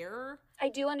care? I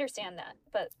do understand that,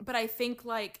 But I think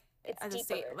like it's as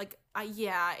deeper. I say, like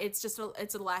it's just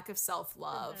it's a lack of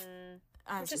self-love.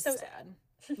 Which is so sad.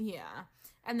 Yeah.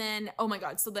 And then, oh my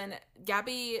God. So then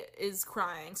Gabby is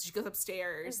crying. So she goes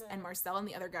upstairs and Marcel and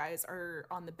the other guys are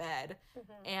on the bed.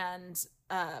 And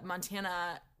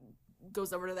Montana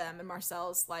goes over to them and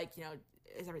Marcel's like, you know,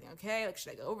 is everything okay? Like,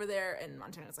 should I go over there? And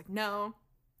Montana's like, no.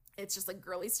 It's just like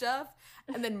girly stuff.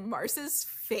 And then Marce's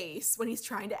face when he's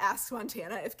trying to ask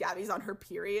Montana if Gabby's on her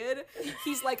period,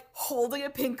 he's like holding a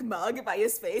pink mug by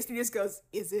his face. And he just goes,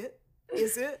 is it?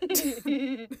 Is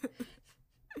it?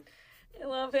 I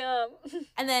love him.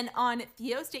 And then on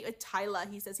Theo's date with Tyla,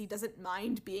 he says he doesn't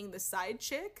mind being the side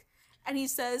chick. And he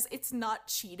says it's not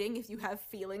cheating if you have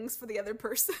feelings for the other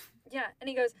person. Yeah, and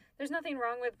he goes, there's nothing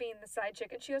wrong with being the side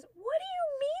chick. And she goes, what do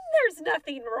you mean there's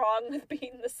nothing wrong with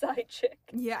being the side chick?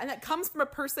 Yeah, and that comes from a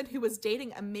person who was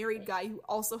dating a married guy who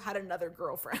also had another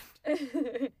girlfriend.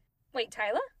 Wait,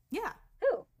 Tyla? Yeah.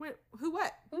 Who? Wait, who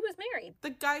what? Who was married? The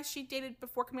guy she dated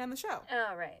before coming on the show.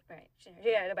 Oh, right. She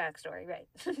had a backstory, right.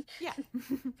 Yeah.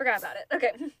 Forgot about it.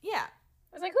 Okay. Yeah.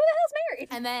 I was like, who the hell's married?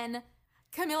 And then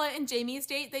Camilla and Jamie's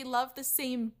date, they love the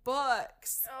same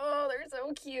books. Oh, they're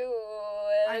so cute.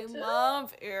 I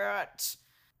love it.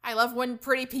 I love when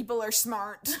pretty people are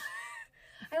smart.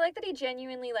 I like that he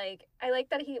genuinely, like,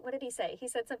 what did he say? He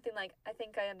said something like, I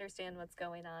think I understand what's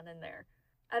going on in there.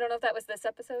 I don't know if that was this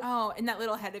episode. Oh, in that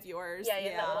little head of yours.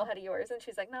 Yeah, that little head of yours. And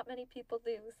she's like, not many people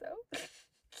do, so.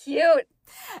 Cute.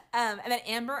 And then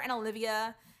Amber and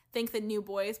Olivia think the new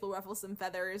boys will ruffle some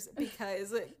feathers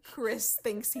because Chris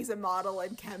thinks he's a model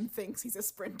and Kem thinks he's a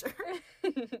sprinter.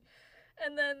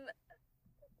 And then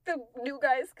the new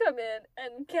guys come in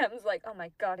and Kem's like, oh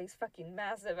my God, he's fucking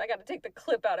massive. I gotta take the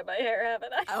clip out of my hair,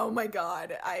 haven't I? Oh my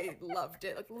God, I loved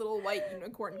it. Like a little white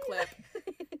unicorn clip.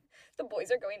 The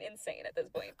boys are going insane at this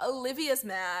point. Olivia's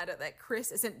mad that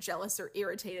Chris isn't jealous or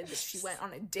irritated that she went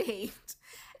on a date.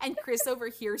 And Chris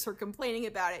overhears her complaining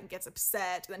about it and gets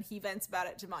upset. And then he vents about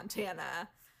it to Montana.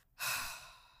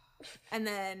 And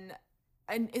then,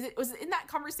 was it in that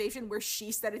conversation where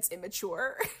she said it's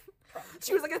immature?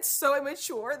 She was like, it's so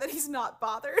immature that he's not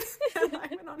bothered that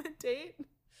I went on a date.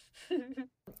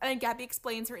 And Gabby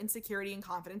explains her insecurity and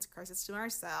confidence crisis to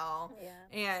Marcel. Yeah.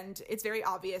 And it's very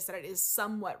obvious that it is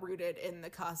somewhat rooted in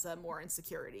the Casa Amor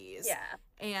insecurities. Yeah.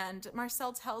 And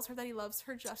Marcel tells her that he loves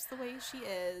her just the way she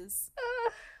is.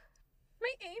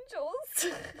 My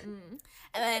angels.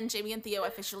 And then Jamie and Theo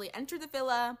officially enter the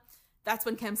villa. That's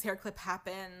when Kem's hair clip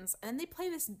happens. And then they play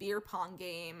this beer pong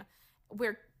game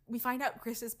where we find out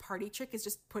Chris's party trick is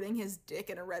just putting his dick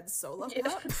in a red Solo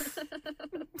cup.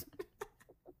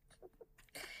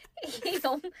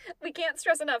 We can't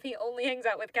stress enough, he only hangs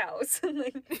out with cows.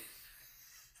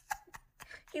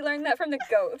 He learned that from the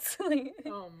goats.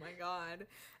 Oh my God.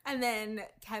 And then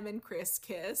Kem and Chris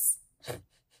kiss.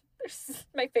 They're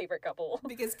my favorite couple.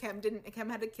 Because Kem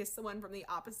had to kiss someone from the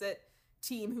opposite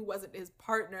team who wasn't his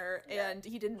partner, and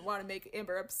he didn't want to make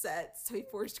Amber upset, so he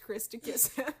forced Chris to kiss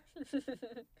him.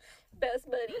 Best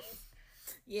buddies.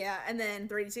 Yeah, and then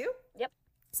 32? Yep.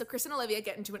 So Chris and Olivia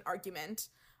get into an argument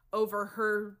over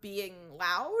her being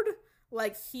loud.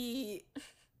 Like, he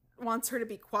wants her to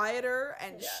be quieter,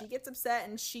 and she gets upset,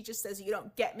 and she just says, you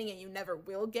don't get me, and you never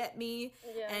will get me.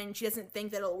 Yeah. And she doesn't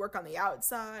think that it'll work on the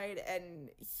outside, and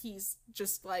he's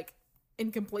just, like,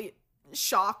 in complete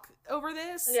shock over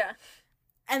this. Yeah.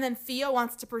 And then Theo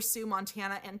wants to pursue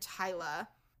Montana and Tyla.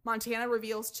 Montana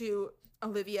reveals to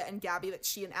Olivia and Gabby that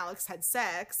she and Alex had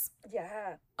sex.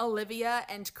 Yeah. Olivia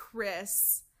and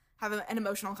Chris have an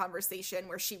emotional conversation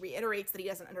where she reiterates that he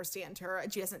doesn't understand her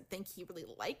and she doesn't think he really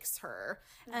likes her.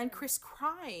 And Chris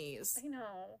cries. I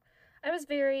know.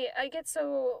 I get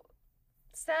so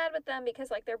sad with them because,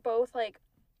 like, they're both, like,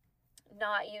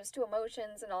 not used to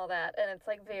emotions and all that. And it's,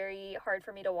 like, very hard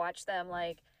for me to watch them,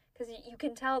 like, because you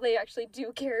can tell they actually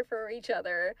do care for each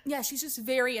other. Yeah, she's just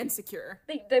very insecure.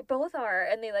 They both are,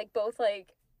 and they, like, both,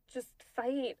 like, just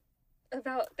fight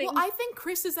about things. Well, I think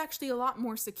Chris is actually a lot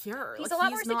more secure. He's like, a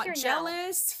lot more he's not secure now.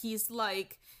 jealous. He's,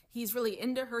 like, he's really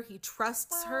into her. He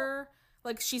trusts her.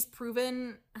 Like, she's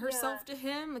proven herself to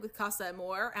him, like, with Casa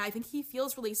Amor, and I think he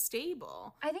feels really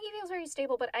stable. I think he feels very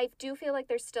stable, but I do feel like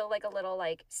there's still, like, a little,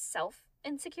 like,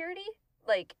 self-insecurity.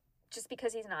 Like, just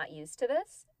because he's not used to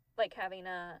this. Like, having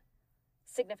a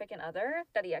significant other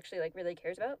that he actually, like, really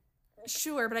cares about.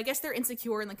 Sure, but I guess they're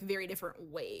insecure in like very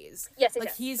different ways. Yes, like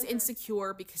yes. he's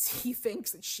insecure because he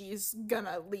thinks that she's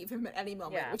gonna leave him at any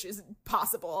moment, Yeah. which is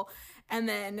possible. And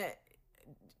then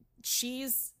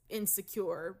she's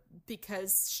insecure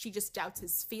because she just doubts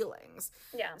his feelings.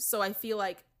 Yeah. So I feel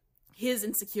like his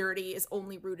insecurity is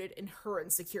only rooted in her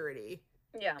insecurity,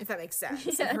 Yeah. if that makes sense.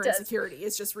 Yeah, And her it does. insecurity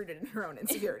is just rooted in her own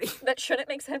insecurity. That shouldn't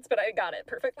make sense, but I got it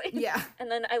perfectly. Yeah. And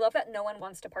then I love that no one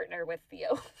wants to partner with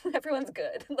Theo. Everyone's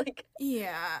good. Like,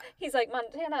 Yeah. he's like,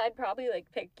 Montana, I'd probably like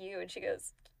pick you. And she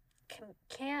goes,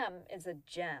 Cam is a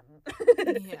gem.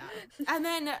 Yeah. And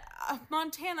then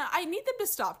Montana, I need them to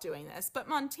stop doing this, but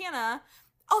Montana,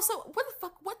 also, what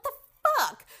the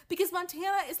fuck? Because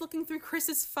Montana is looking through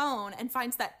Chris's phone and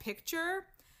finds that picture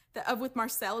of with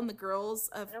Marcel and the girls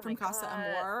from my Casa God.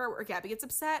 Amor, where Gabby gets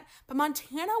upset. But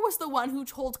Montana was the one who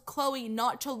told Chloe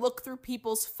not to look through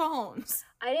people's phones.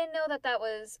 I didn't know that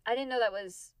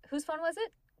was, whose phone was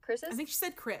it? Chris's? I think she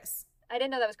said Chris. I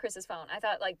didn't know that was Chris's phone. I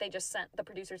thought like they just the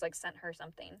producers like sent her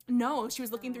something. No, she was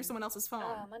looking through someone else's phone.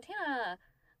 Oh, Montana.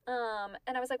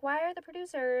 And I was like, why are the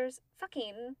producers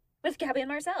fucking with Gabby and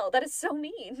Marcel? That is so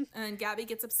mean. And then Gabby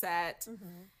gets upset.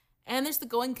 And there's the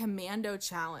Going Commando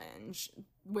challenge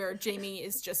where Jamie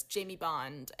is just Jamie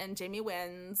Bond and Jamie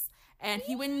wins. And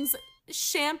he wins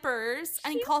Shampers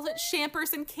and he calls it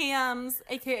Shampers and Cams,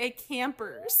 aka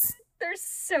Campers. They're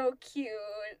so cute.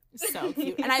 So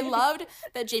cute. And I loved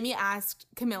that Jamie asked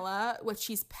Camilla what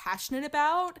she's passionate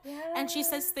about. And she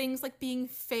says things like being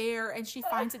fair and she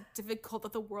finds it difficult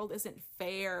that the world isn't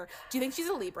fair. Do you think she's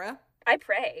a Libra? I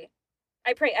pray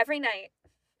every night.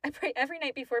 I pray every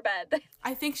night before bed.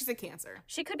 I think she's a Cancer.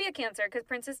 She could be a Cancer because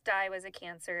Princess Di was a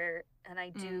Cancer, and I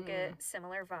do get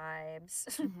similar vibes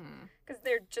because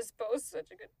they're just both such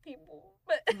a good people.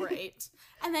 But Right.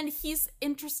 And then he's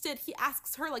interested. He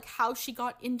asks her like how she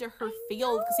got into her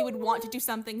field because he would want to do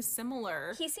something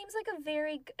similar. he seems like a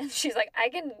very. And she's like, I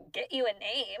can get you a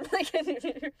name. Like,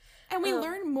 And we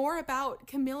learn more about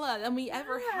Camilla than we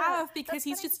ever Yeah, have because that's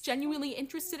he's what I'm just genuinely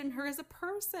interested in her as a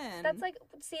person. that's like,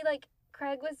 see, like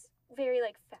Craig was very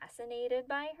like fascinated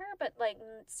by her, but like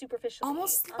superficially.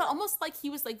 almost like he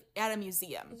was like at a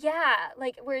museum. Yeah,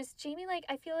 like whereas Jamie, like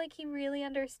I feel like he really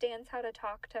understands how to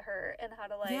talk to her and how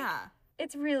to like. Yeah.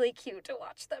 It's really cute to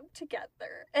watch them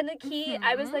together. And like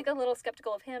I was like a little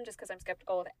skeptical of him just because I'm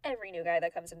skeptical of every new guy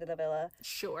that comes into the villa.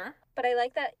 Sure. But I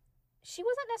like that she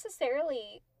wasn't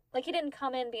necessarily like he didn't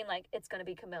come in being like it's gonna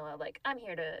be Camilla. Like I'm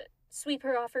here to sweep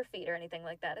her off her feet or anything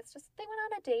like that. It's just they went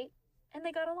on a date. And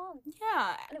they got along.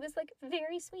 Yeah. And it was like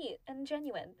very sweet and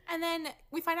genuine. And then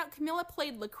we find out Camilla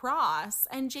played lacrosse,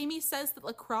 and Jamie says that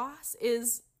lacrosse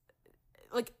is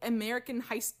like American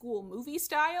high school movie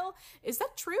style. Is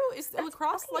that true? Is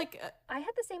lacrosse okay. like I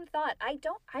had the same thought. I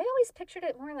always pictured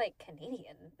it more like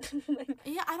Canadian.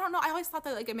 yeah, I don't know. I always thought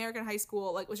that like American high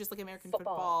school like was just like American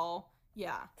football.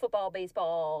 Yeah. Football,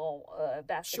 baseball,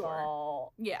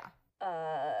 basketball. Sure. Yeah.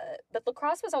 But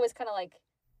lacrosse was always kind of like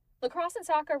lacrosse and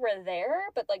soccer were there,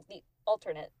 but like the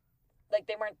alternate. Like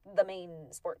they weren't the main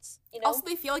sports, you know? Also,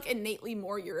 they feel like innately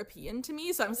more European to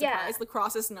me, so I'm surprised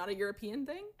lacrosse is not a European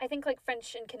thing. I think like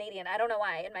French and Canadian. I don't know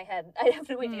why in my head. I have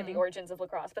no idea the origins of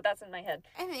lacrosse, but that's in my head.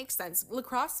 It makes sense.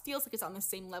 Lacrosse feels like it's on the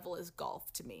same level as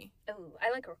golf to me. Oh, I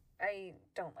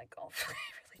don't like golf. I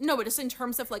really No, but just in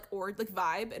terms of like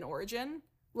vibe and origin,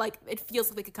 like it feels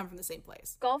like they could come from the same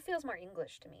place. Golf feels more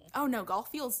English to me. Oh no, golf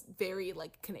feels very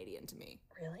like Canadian to me.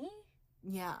 Really?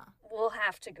 Yeah. We'll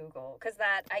have to Google because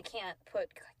that I can't put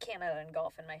Canada and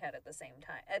golf in my head at the same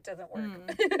time. It doesn't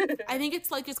work. I think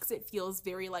it's like just because it feels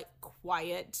very like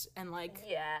quiet and like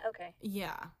Yeah. Okay.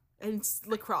 yeah, and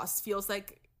lacrosse feels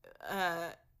like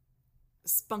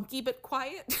spunky but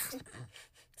quiet.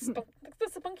 The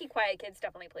spunky quiet kids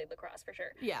definitely played lacrosse for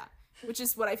sure. Yeah, which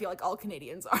is what I feel like all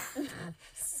Canadians are.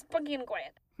 Spunky and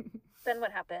quiet. Then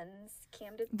what happens?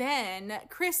 Camden. Then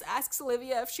Chris asks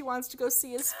Olivia if she wants to go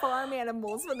see his farm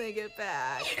animals when they get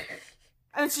back.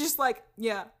 And she's just like,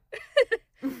 yeah.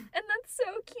 And that's so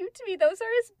cute to me. Those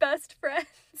are his best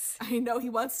friends. I know, he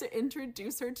wants to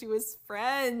introduce her to his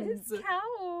friends. His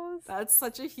cows. That's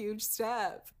such a huge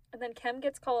step. And then Kem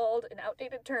gets called an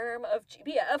outdated term of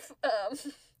GBF.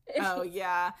 Oh,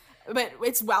 yeah. But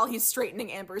it's while he's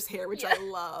straightening Amber's hair, which I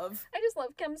love. I just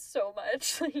love Kem so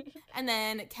much. And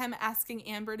then Kem asking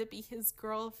Amber to be his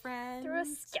girlfriend. Through a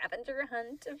scavenger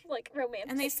hunt of like romantic.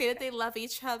 And they say that they love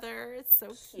each other. It's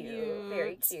so cute.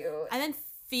 Very cute. And then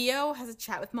Theo has a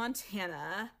chat with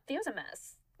Montana. Theo's a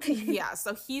mess. Yeah,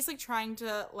 so he's like trying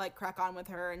to like crack on with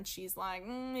her, and she's like,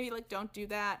 maybe like don't do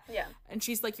that. Yeah. And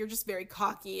she's like, you're just very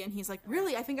cocky. And he's like,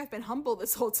 really? I think I've been humble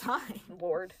this whole time.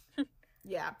 Lord.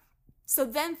 Yeah. So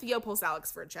then Theo pulls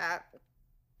Alex for a chat.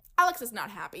 Alex is not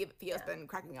happy that Theo's been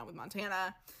cracking on with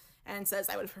Montana and says,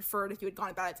 I would have preferred if you had gone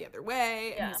about it the other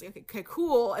way. And he's like, okay,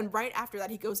 cool. And right after that,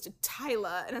 he goes to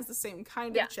Tyla and has the same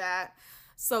kind of chat.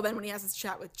 So then when he has his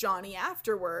chat with Johnny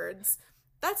afterwards,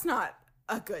 that's not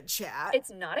a good chat. It's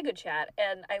not a good chat.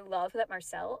 And I love that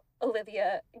Marcel,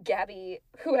 Olivia, Gabby,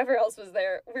 whoever else was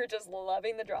there, we're just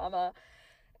loving the drama.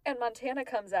 And Montana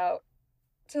comes out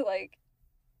to, like,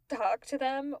 talk to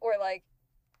them or, like,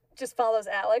 just follows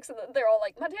Alex. And they're all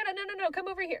like, Montana, no, come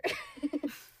over here.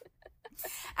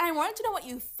 And I wanted to know what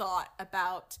you thought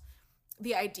about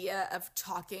the idea of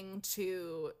talking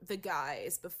to the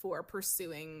guys before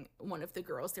pursuing one of the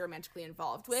girls they're romantically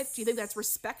involved with. Do you think that's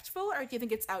respectful, or do you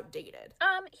think it's outdated?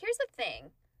 Here's the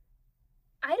thing.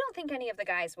 I don't think any of the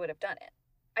guys would have done it.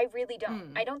 I really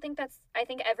don't. I don't think I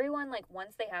think everyone, like,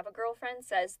 once they have a girlfriend,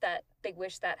 says that they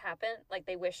wish that happened. Like,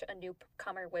 they wish a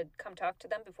newcomer would come talk to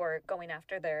them before going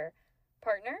after their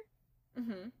partner.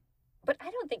 Mm-hmm. But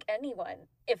I don't think anyone,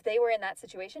 if they were in that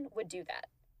situation, would do that.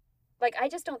 Like, I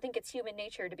just don't think it's human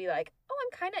nature to be like, oh,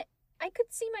 I could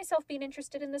see myself being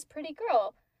interested in this pretty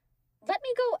girl. Let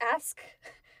me go ask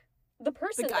the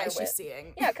person the guy they're she's with.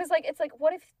 seeing. Yeah, because, like, it's like,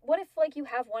 what if, like, you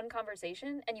have one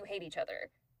conversation and you hate each other?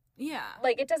 Yeah.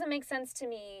 Like, it doesn't make sense to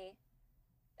me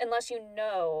unless you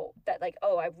know that, like,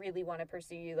 oh, I really want to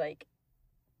pursue you. Like,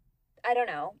 I don't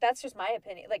know. That's just my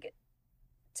opinion. Like,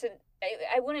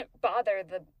 I wouldn't bother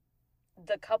the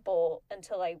couple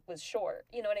until I was sure.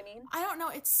 You know what I mean? I don't know.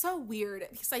 It's so weird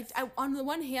because I on the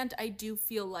one hand, I do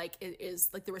feel like it is,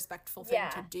 like, the respectful thing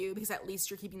to do, because at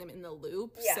least you're keeping them in the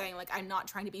loop, saying, like, I'm not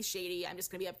trying to be shady. I'm just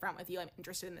going to be upfront with you. I'm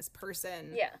interested in this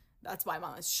person. Yeah. That's why I'm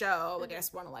on this show. Like, I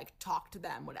just want to, like, talk to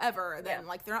them, whatever. Then,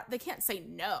 like, they can't say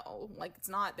no. Like, it's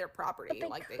not their property.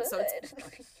 But like, could.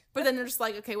 but then they're just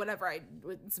like, okay, whatever.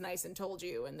 It's nice and told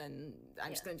you, and then I'm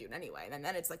just going to do it anyway. And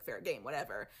then it's, like, fair game,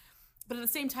 whatever. But at the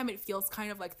same time, it feels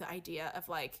kind of like the idea of,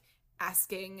 like,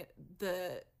 asking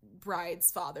the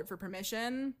bride's father for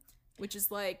permission, which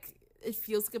is, like, it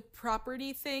feels like a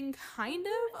property thing, kind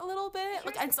of, a little bit.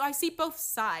 Like, and so I see both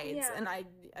sides, and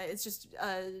it's just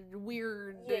a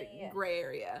weird gray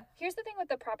area. Here's the thing with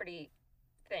the property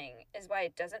thing, is why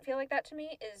it doesn't feel like that to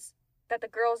me, is that the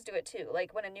girls do it too.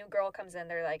 Like, when a new girl comes in,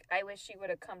 they're like, I wish you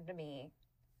would have come to me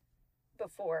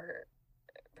before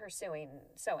pursuing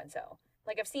so-and-so.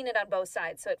 Like, I've seen it on both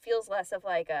sides, so it feels less of,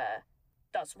 like,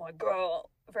 that's my girl,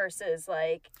 versus,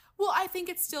 like... Well, I think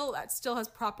that still has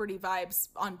property vibes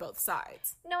on both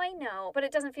sides. No, I know, but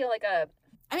it doesn't feel like a...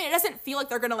 I mean, it doesn't feel like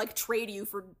they're gonna, like, trade you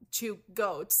for 2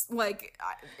 goats. Like,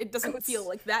 it doesn't feel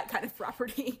like that kind of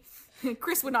property.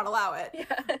 Chris would not allow it. Yeah.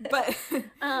 But,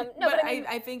 but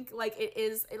I think, like,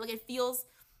 it feels...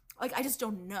 Like, I just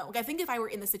don't know. Like, I think if I were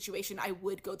in the situation, I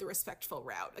would go the respectful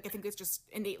route. Like, I think it's just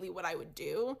innately what I would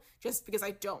do, just because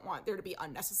I don't want there to be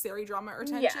unnecessary drama or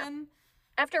tension. Yeah.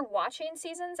 After watching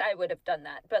seasons, I would have done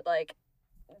that. But, like,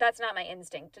 that's not my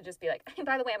instinct to just be like, hey,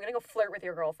 by the way, I'm going to go flirt with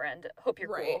your girlfriend. Hope you're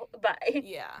cool. Bye.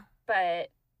 Yeah. But,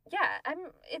 yeah,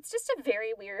 it's just a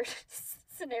very weird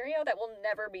scenario that we'll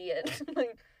never be in.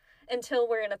 Like, until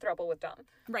we're in a throuple with Dom.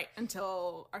 Right.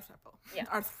 Until our throuple. Yeah.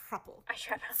 Our throuple.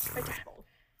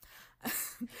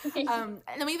 And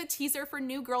then we have a teaser for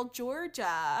New Girl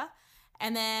Georgia,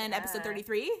 and then episode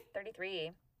 33.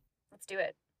 33. Let's do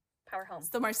it. Power home.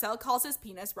 So Marcel calls his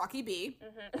penis Rocky B.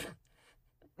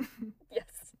 Mm-hmm. Yes.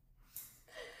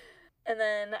 And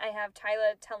then I have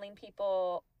Tyla telling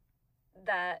people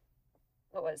that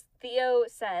Theo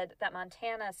said that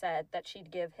Montana said that she'd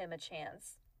give him a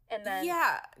chance. And then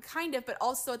kind of, but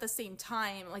also at the same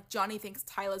time, like, Johnny thinks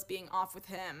Tyla's being off with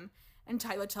him. And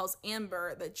Tyla tells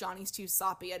Amber that Johnny's too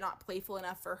soppy and not playful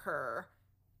enough for her.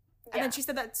 And then she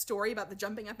said that story about the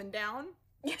jumping up and down.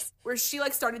 Yes. Where she,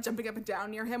 like, started jumping up and down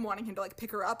near him, wanting him to, like,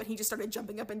 pick her up, and he just started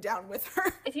jumping up and down with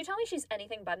her. If you tell me she's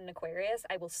anything but an Aquarius,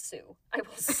 I will sue.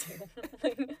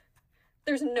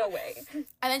 There's no way. And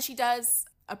then she does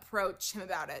approach him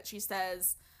about it. She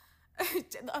says,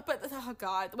 but, oh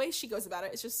God, the way she goes about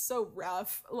it is just so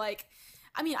rough. Like...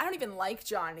 I mean, I don't even like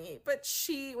Johnny, but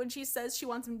when she says she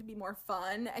wants him to be more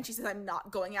fun, and she says, I'm not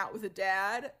going out with a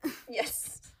dad.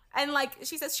 Yes. And, like,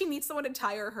 she says she needs someone to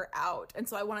tire her out. And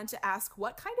so I wanted to ask,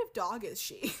 what kind of dog is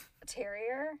she? A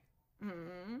terrier?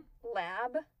 Mm-hmm.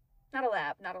 Lab? Not a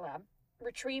lab.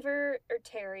 Retriever or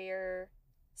terrier.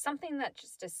 Something that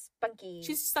just is spunky.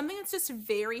 She's something that's just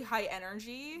very high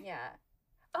energy. Yeah.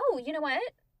 Oh, you know what?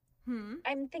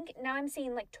 I'm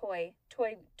seeing, like, toy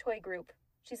group.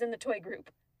 She's in the toy group.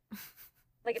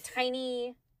 Like a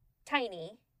tiny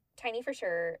for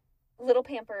sure, little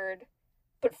pampered,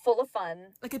 but full of fun.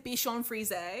 Like a Bichon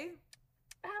Frise?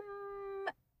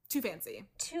 Too fancy.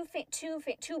 Too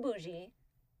bougie.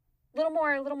 Little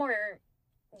more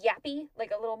yappy,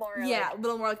 like a little more Yeah, like, a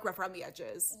little more like rough around the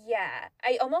edges. yeah.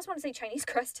 I almost want to say Chinese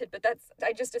crusted, but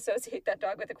I just associate that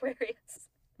dog with Aquarius.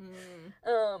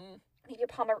 Maybe a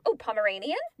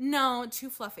Pomeranian? No, too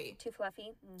fluffy. Too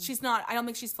fluffy. She's not. I don't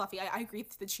think she's fluffy. I agree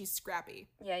that she's scrappy.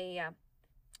 Yeah.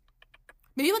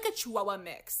 Maybe like a Chihuahua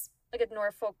mix. Like a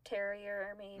Norfolk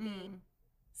Terrier, maybe.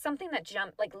 Something that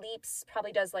leaps,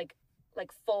 probably does like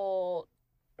full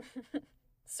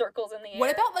circles in the air.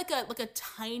 What about like a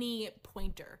tiny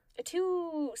pointer?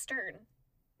 Too stern.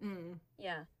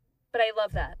 Yeah. But I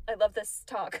love that. I love this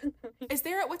talk. Is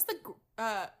there what's the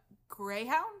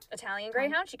greyhound? Italian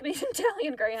Greyhound? She could be an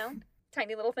Italian Greyhound.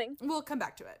 Tiny little thing. We'll come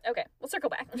back to it. Okay, we'll circle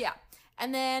back. Yeah.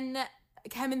 And then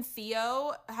Kem and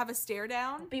Theo have a stare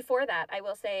down. Before that, I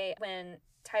will say when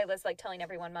Tyla's like telling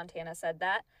everyone Montana said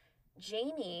that,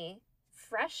 Jamie,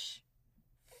 fresh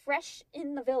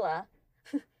in the villa,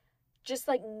 just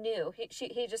like knew.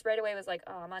 He just right away was like,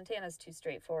 oh, Montana's too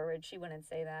straightforward. She wouldn't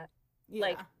say that. Yeah.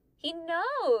 Like, he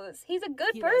knows. He's a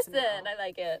good He does person. know. I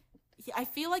like it. I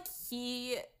feel like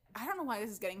I don't know why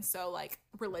this is getting so like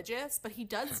religious, but he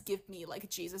does give me like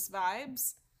Jesus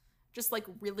vibes. Just like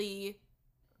really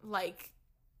like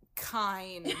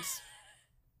kind.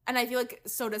 And I feel like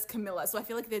so does Camilla. So I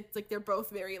feel like they're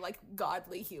both very like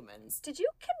godly humans. Did you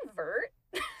convert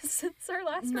since our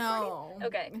last No. recording?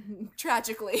 Okay.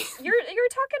 Tragically. You're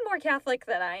talking more Catholic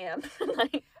than I am.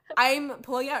 Like, I'm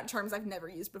pulling out terms I've never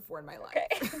used before in my life.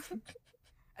 okay.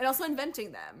 And also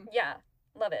inventing them. Yeah.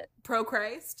 Love it. Pro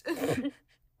Christ.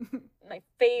 My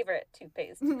favorite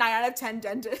toothpaste. 9 out of 10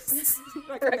 dentists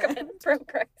Recommend Pro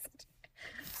Christ.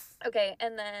 Okay,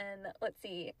 and then let's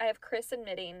see. I have Chris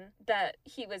admitting that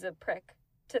he was a prick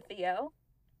to Theo.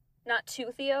 Not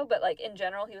to Theo, but like in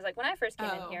general, he was like, when I first came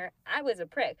in here, I was a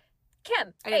prick.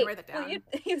 Kim, I didn't write that down.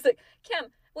 He was like, Kim,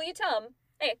 will you tell him?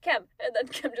 Hey, Kim. And then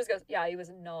Kim just goes, yeah, he was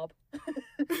a knob.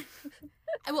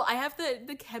 Well, I have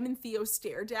the Kem and Theo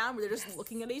stare down where they're just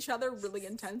looking at each other really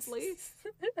intensely.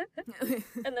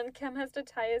 And then Kim has to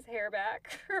tie his hair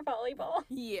back for volleyball.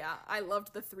 Yeah, I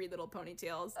loved the 3 little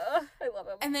ponytails. I love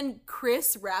him. And then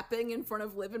Chris rapping in front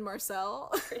of Liv and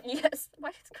Marcel. Yes. Why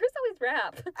does Chris always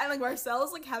rap? And like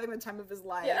Marcel's like having the time of his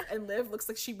life, Yeah. and Liv looks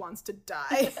like she wants to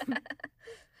die.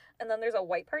 And then there's a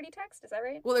white party text, is that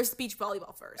right? Well, there's beach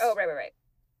volleyball first. Oh, right.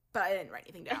 But I didn't write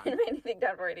anything I down. didn't write anything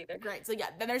down for it either. Great. So yeah,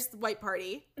 then there's the white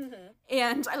party. Mm-hmm.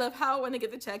 And I love how when they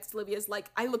get the text, Olivia's like,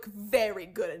 I look very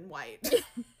good in white.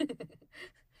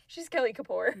 She's Kelly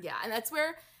Kapoor. Yeah, and that's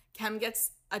where Kem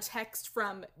gets a text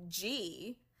from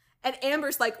G. And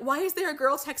Amber's like, why is there a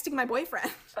girl texting my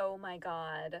boyfriend? Oh my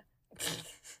god.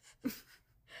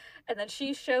 And then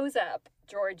she shows up,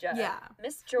 Georgia. Yeah.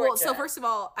 Miss Georgia. Well, so first of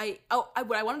all,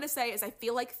 what I wanted to say is I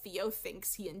feel like Theo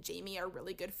thinks he and Jamie are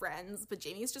really good friends, but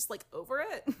Jamie's just like over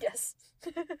it. Yes.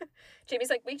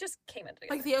 Jamie's like, we just came in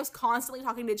together. Like Theo's constantly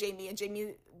talking to Jamie, and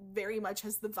Jamie very much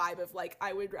has the vibe of like,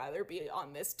 I would rather be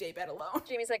on this daybed alone.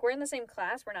 Jamie's like, we're in the same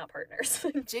class, we're not partners.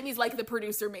 Jamie's like, the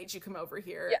producer made you come over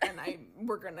here, Yeah. and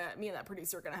me and that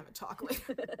producer are gonna have a talk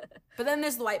later. But then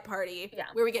there's the white party, Yeah.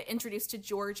 where we get introduced to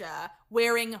Georgia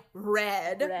wearing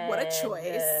red. What a choice.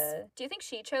 Do you think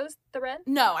she chose the red?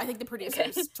 No, I think the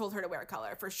producers told her to wear a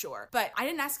color for sure. But I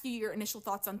didn't ask you your initial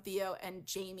thoughts on Theo and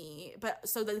Jamie, but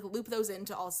so they loop those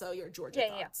into also your Georgia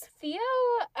thoughts. Theo,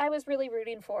 I was really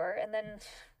rooting for, and then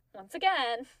once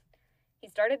again, he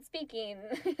started speaking,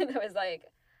 and I was like,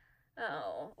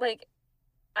 oh, like,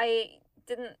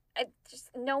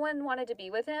 no one wanted to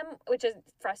be with him, which is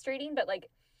frustrating, but like,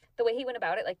 the way he went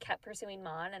about it, like, kept pursuing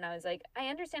Mon, and I was like, I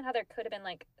understand how there could have been,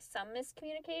 like, some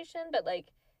miscommunication, but, like,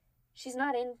 she's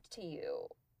not into you.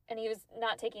 And he was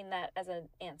not taking that as an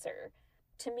answer.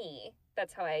 To me,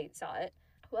 that's how I saw it.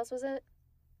 Who else was it?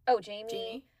 Oh,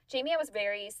 Jamie. Jamie, I was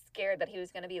very scared that he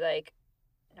was going to be, like,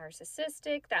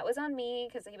 narcissistic. That was on me,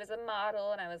 because he was a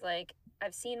model, and I was like,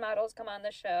 I've seen models come on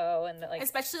the show, and, like...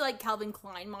 Especially, like, Calvin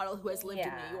Klein model who has lived in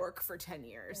Yeah. New York for 10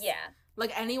 years. Yeah.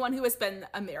 Like, anyone who has been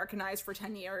Americanized for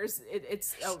 10 years,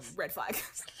 it's a red flag.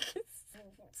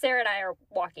 Sarah and I are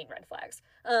walking red flags.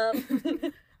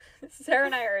 Sarah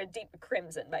and I are a deep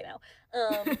crimson by now.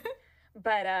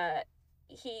 But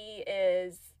he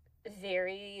is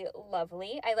very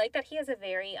lovely. I like that he has a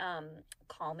very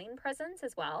calming presence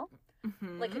as well.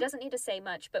 Mm-hmm. Like, he doesn't need to say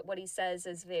much, but what he says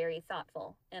is very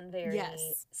thoughtful and very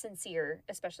sincere,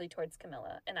 especially towards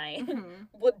Camilla. And I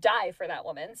would die for that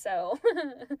woman, so...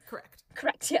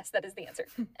 Correct, yes, that is the answer.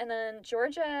 And then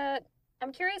Georgia,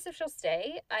 I'm curious if she'll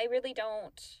stay. I really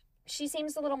don't... She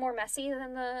seems a little more messy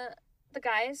than the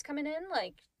guys coming in.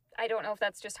 Like, I don't know if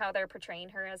that's just how they're portraying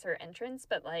her as her entrance,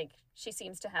 but like she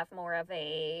seems to have more of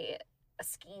a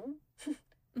scheme.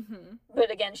 Mm-hmm.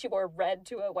 But again, she wore red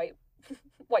to a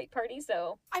white party,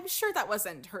 so I'm sure that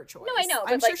wasn't her choice. No, I know,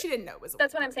 but I'm sure like, she didn't know it was a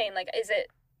that's white what I'm party. saying. Like, is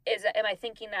it am I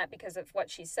thinking that because of what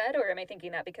she said, or am I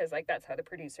thinking that because like that's how the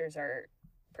producers are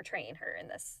portraying her in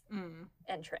this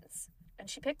entrance? And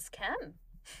she picks Kem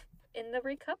in the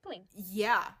recoupling.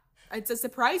 Yeah. It's a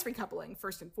surprise recoupling,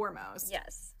 first and foremost.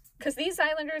 Yes. Because these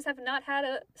Islanders have not had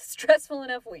a stressful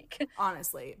enough week.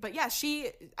 Honestly. But yeah,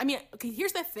 okay,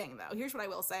 here's the thing, though. Here's what I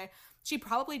will say. She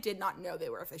probably did not know they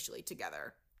were officially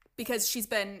together. Because she's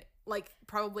been, like,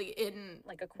 probably in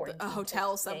like a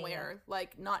hotel somewhere,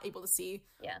 like, not able to see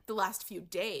the last few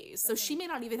days. So she may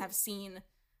not even have seen,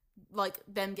 like,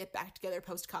 them get back together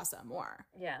post Casa Amor.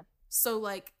 Yeah. So,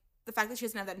 like, the fact that she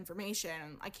doesn't have that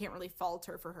information, I can't really fault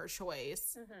her for her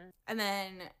choice. Mm-hmm. And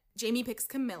then Jamie picks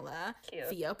Camilla. Cute.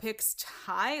 Theo picks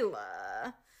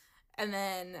Tyla. And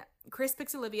then Chris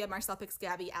picks Olivia. Marcel picks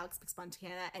Gabby. Alex picks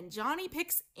Montana. And Johnny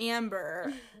picks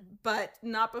Amber. But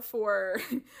not before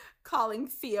calling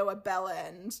Theo a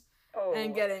bellend. Oh.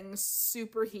 And getting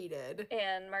super heated.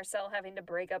 And Marcel having to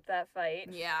break up that fight.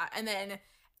 Yeah. And then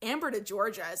Amber to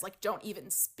Georgia is like, don't even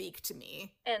speak to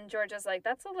me. And Georgia's like,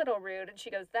 that's a little rude. And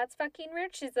she goes, that's fucking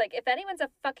rude. She's like, if anyone's a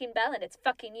fucking bellend, it's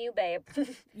fucking you, babe.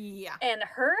 Yeah. And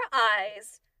her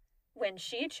eyes, when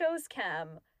she chose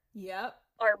Kem, Yep.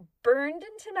 are burned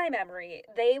into my memory.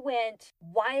 They went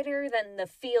wider than the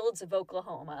fields of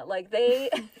Oklahoma. Like they...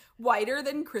 Wider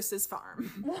than Chris's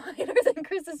farm. Wider than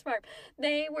Chris's farm.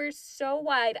 They were so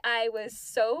wide. I was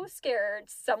so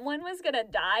scared someone was gonna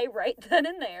die right then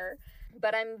and there.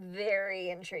 But I'm very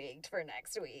intrigued for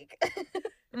next week.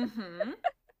 Mm-hmm.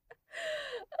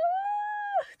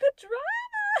 The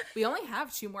drama! We only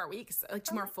have 2 more weeks, like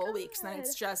 2 more full God. weeks, and then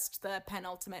it's just the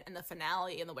penultimate and the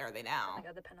finale and the Where Are They Oh Now? my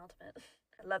god, the penultimate.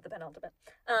 I love the penultimate.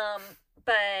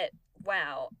 But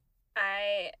wow.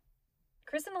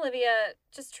 Chris and Olivia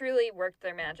just truly worked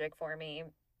their magic for me.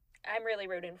 I'm really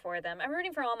rooting for them. I'm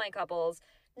rooting for all my couples.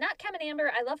 Not Kem and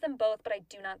Amber. I love them both, but I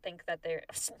do not think that they're...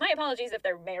 My apologies if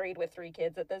they're married with 3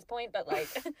 kids at this point, but, like,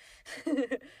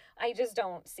 I just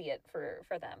don't see it for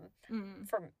them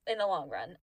in the long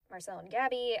run. Marcel and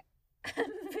Gabby,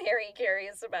 I'm very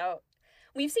curious about...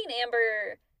 We've seen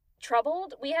Amber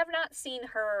troubled. We have not seen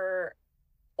her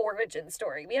origin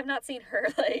story. We have not seen her,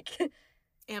 like...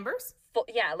 Amber's?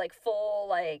 full,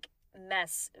 like,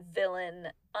 mess, villain,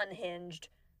 unhinged.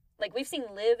 Like, we've seen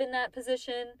Liv in that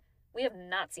position... We have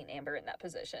not seen Amber in that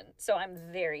position, so I'm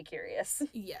very curious.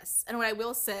 Yes. And what I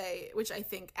will say, which I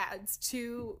think adds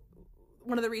to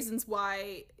one of the reasons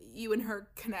why you and her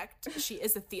connect, she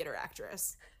is a theater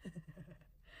actress.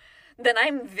 Then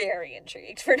I'm very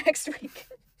intrigued for next week.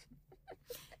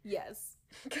 Yes.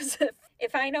 Because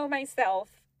if I know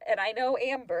myself, and I know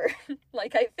Amber,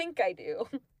 like I think I do,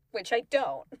 which I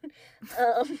don't,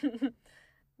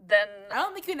 then... I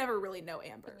don't think you never really know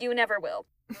Amber. You never will.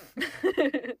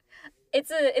 It's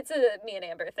a me and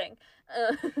Amber thing.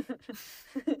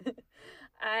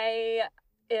 I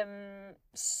am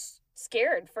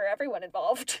scared for everyone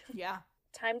involved. Yeah.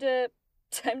 Time to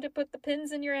put the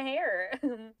pins in your hair.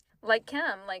 Like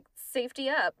Kem, like safety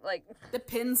up. Like The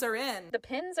pins are in. the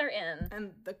pins are in.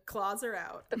 And the claws are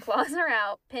out. The claws are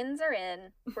out. Pins are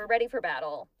in. We're ready for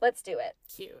battle. Let's do it.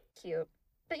 Cute.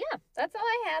 But yeah, that's all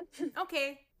I had.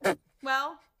 Okay.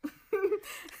 Well.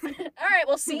 All right,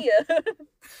 we'll see you.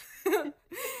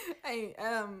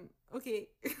 Okay.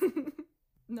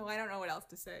 No, I don't know what else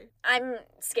to say. I'm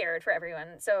scared for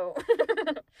everyone, so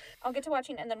I'll get to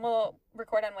watching, and then we'll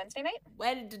record on Wednesday night.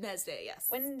 Wednesday, yes.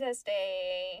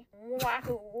 Wednesday.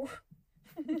 Wahoo. All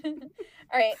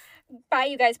right. Bye,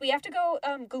 you guys. We have to go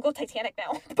Google Titanic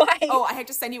now. Bye. Oh, I have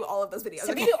to send you all of those videos.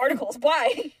 Send me the articles.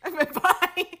 Bye.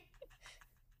 Bye.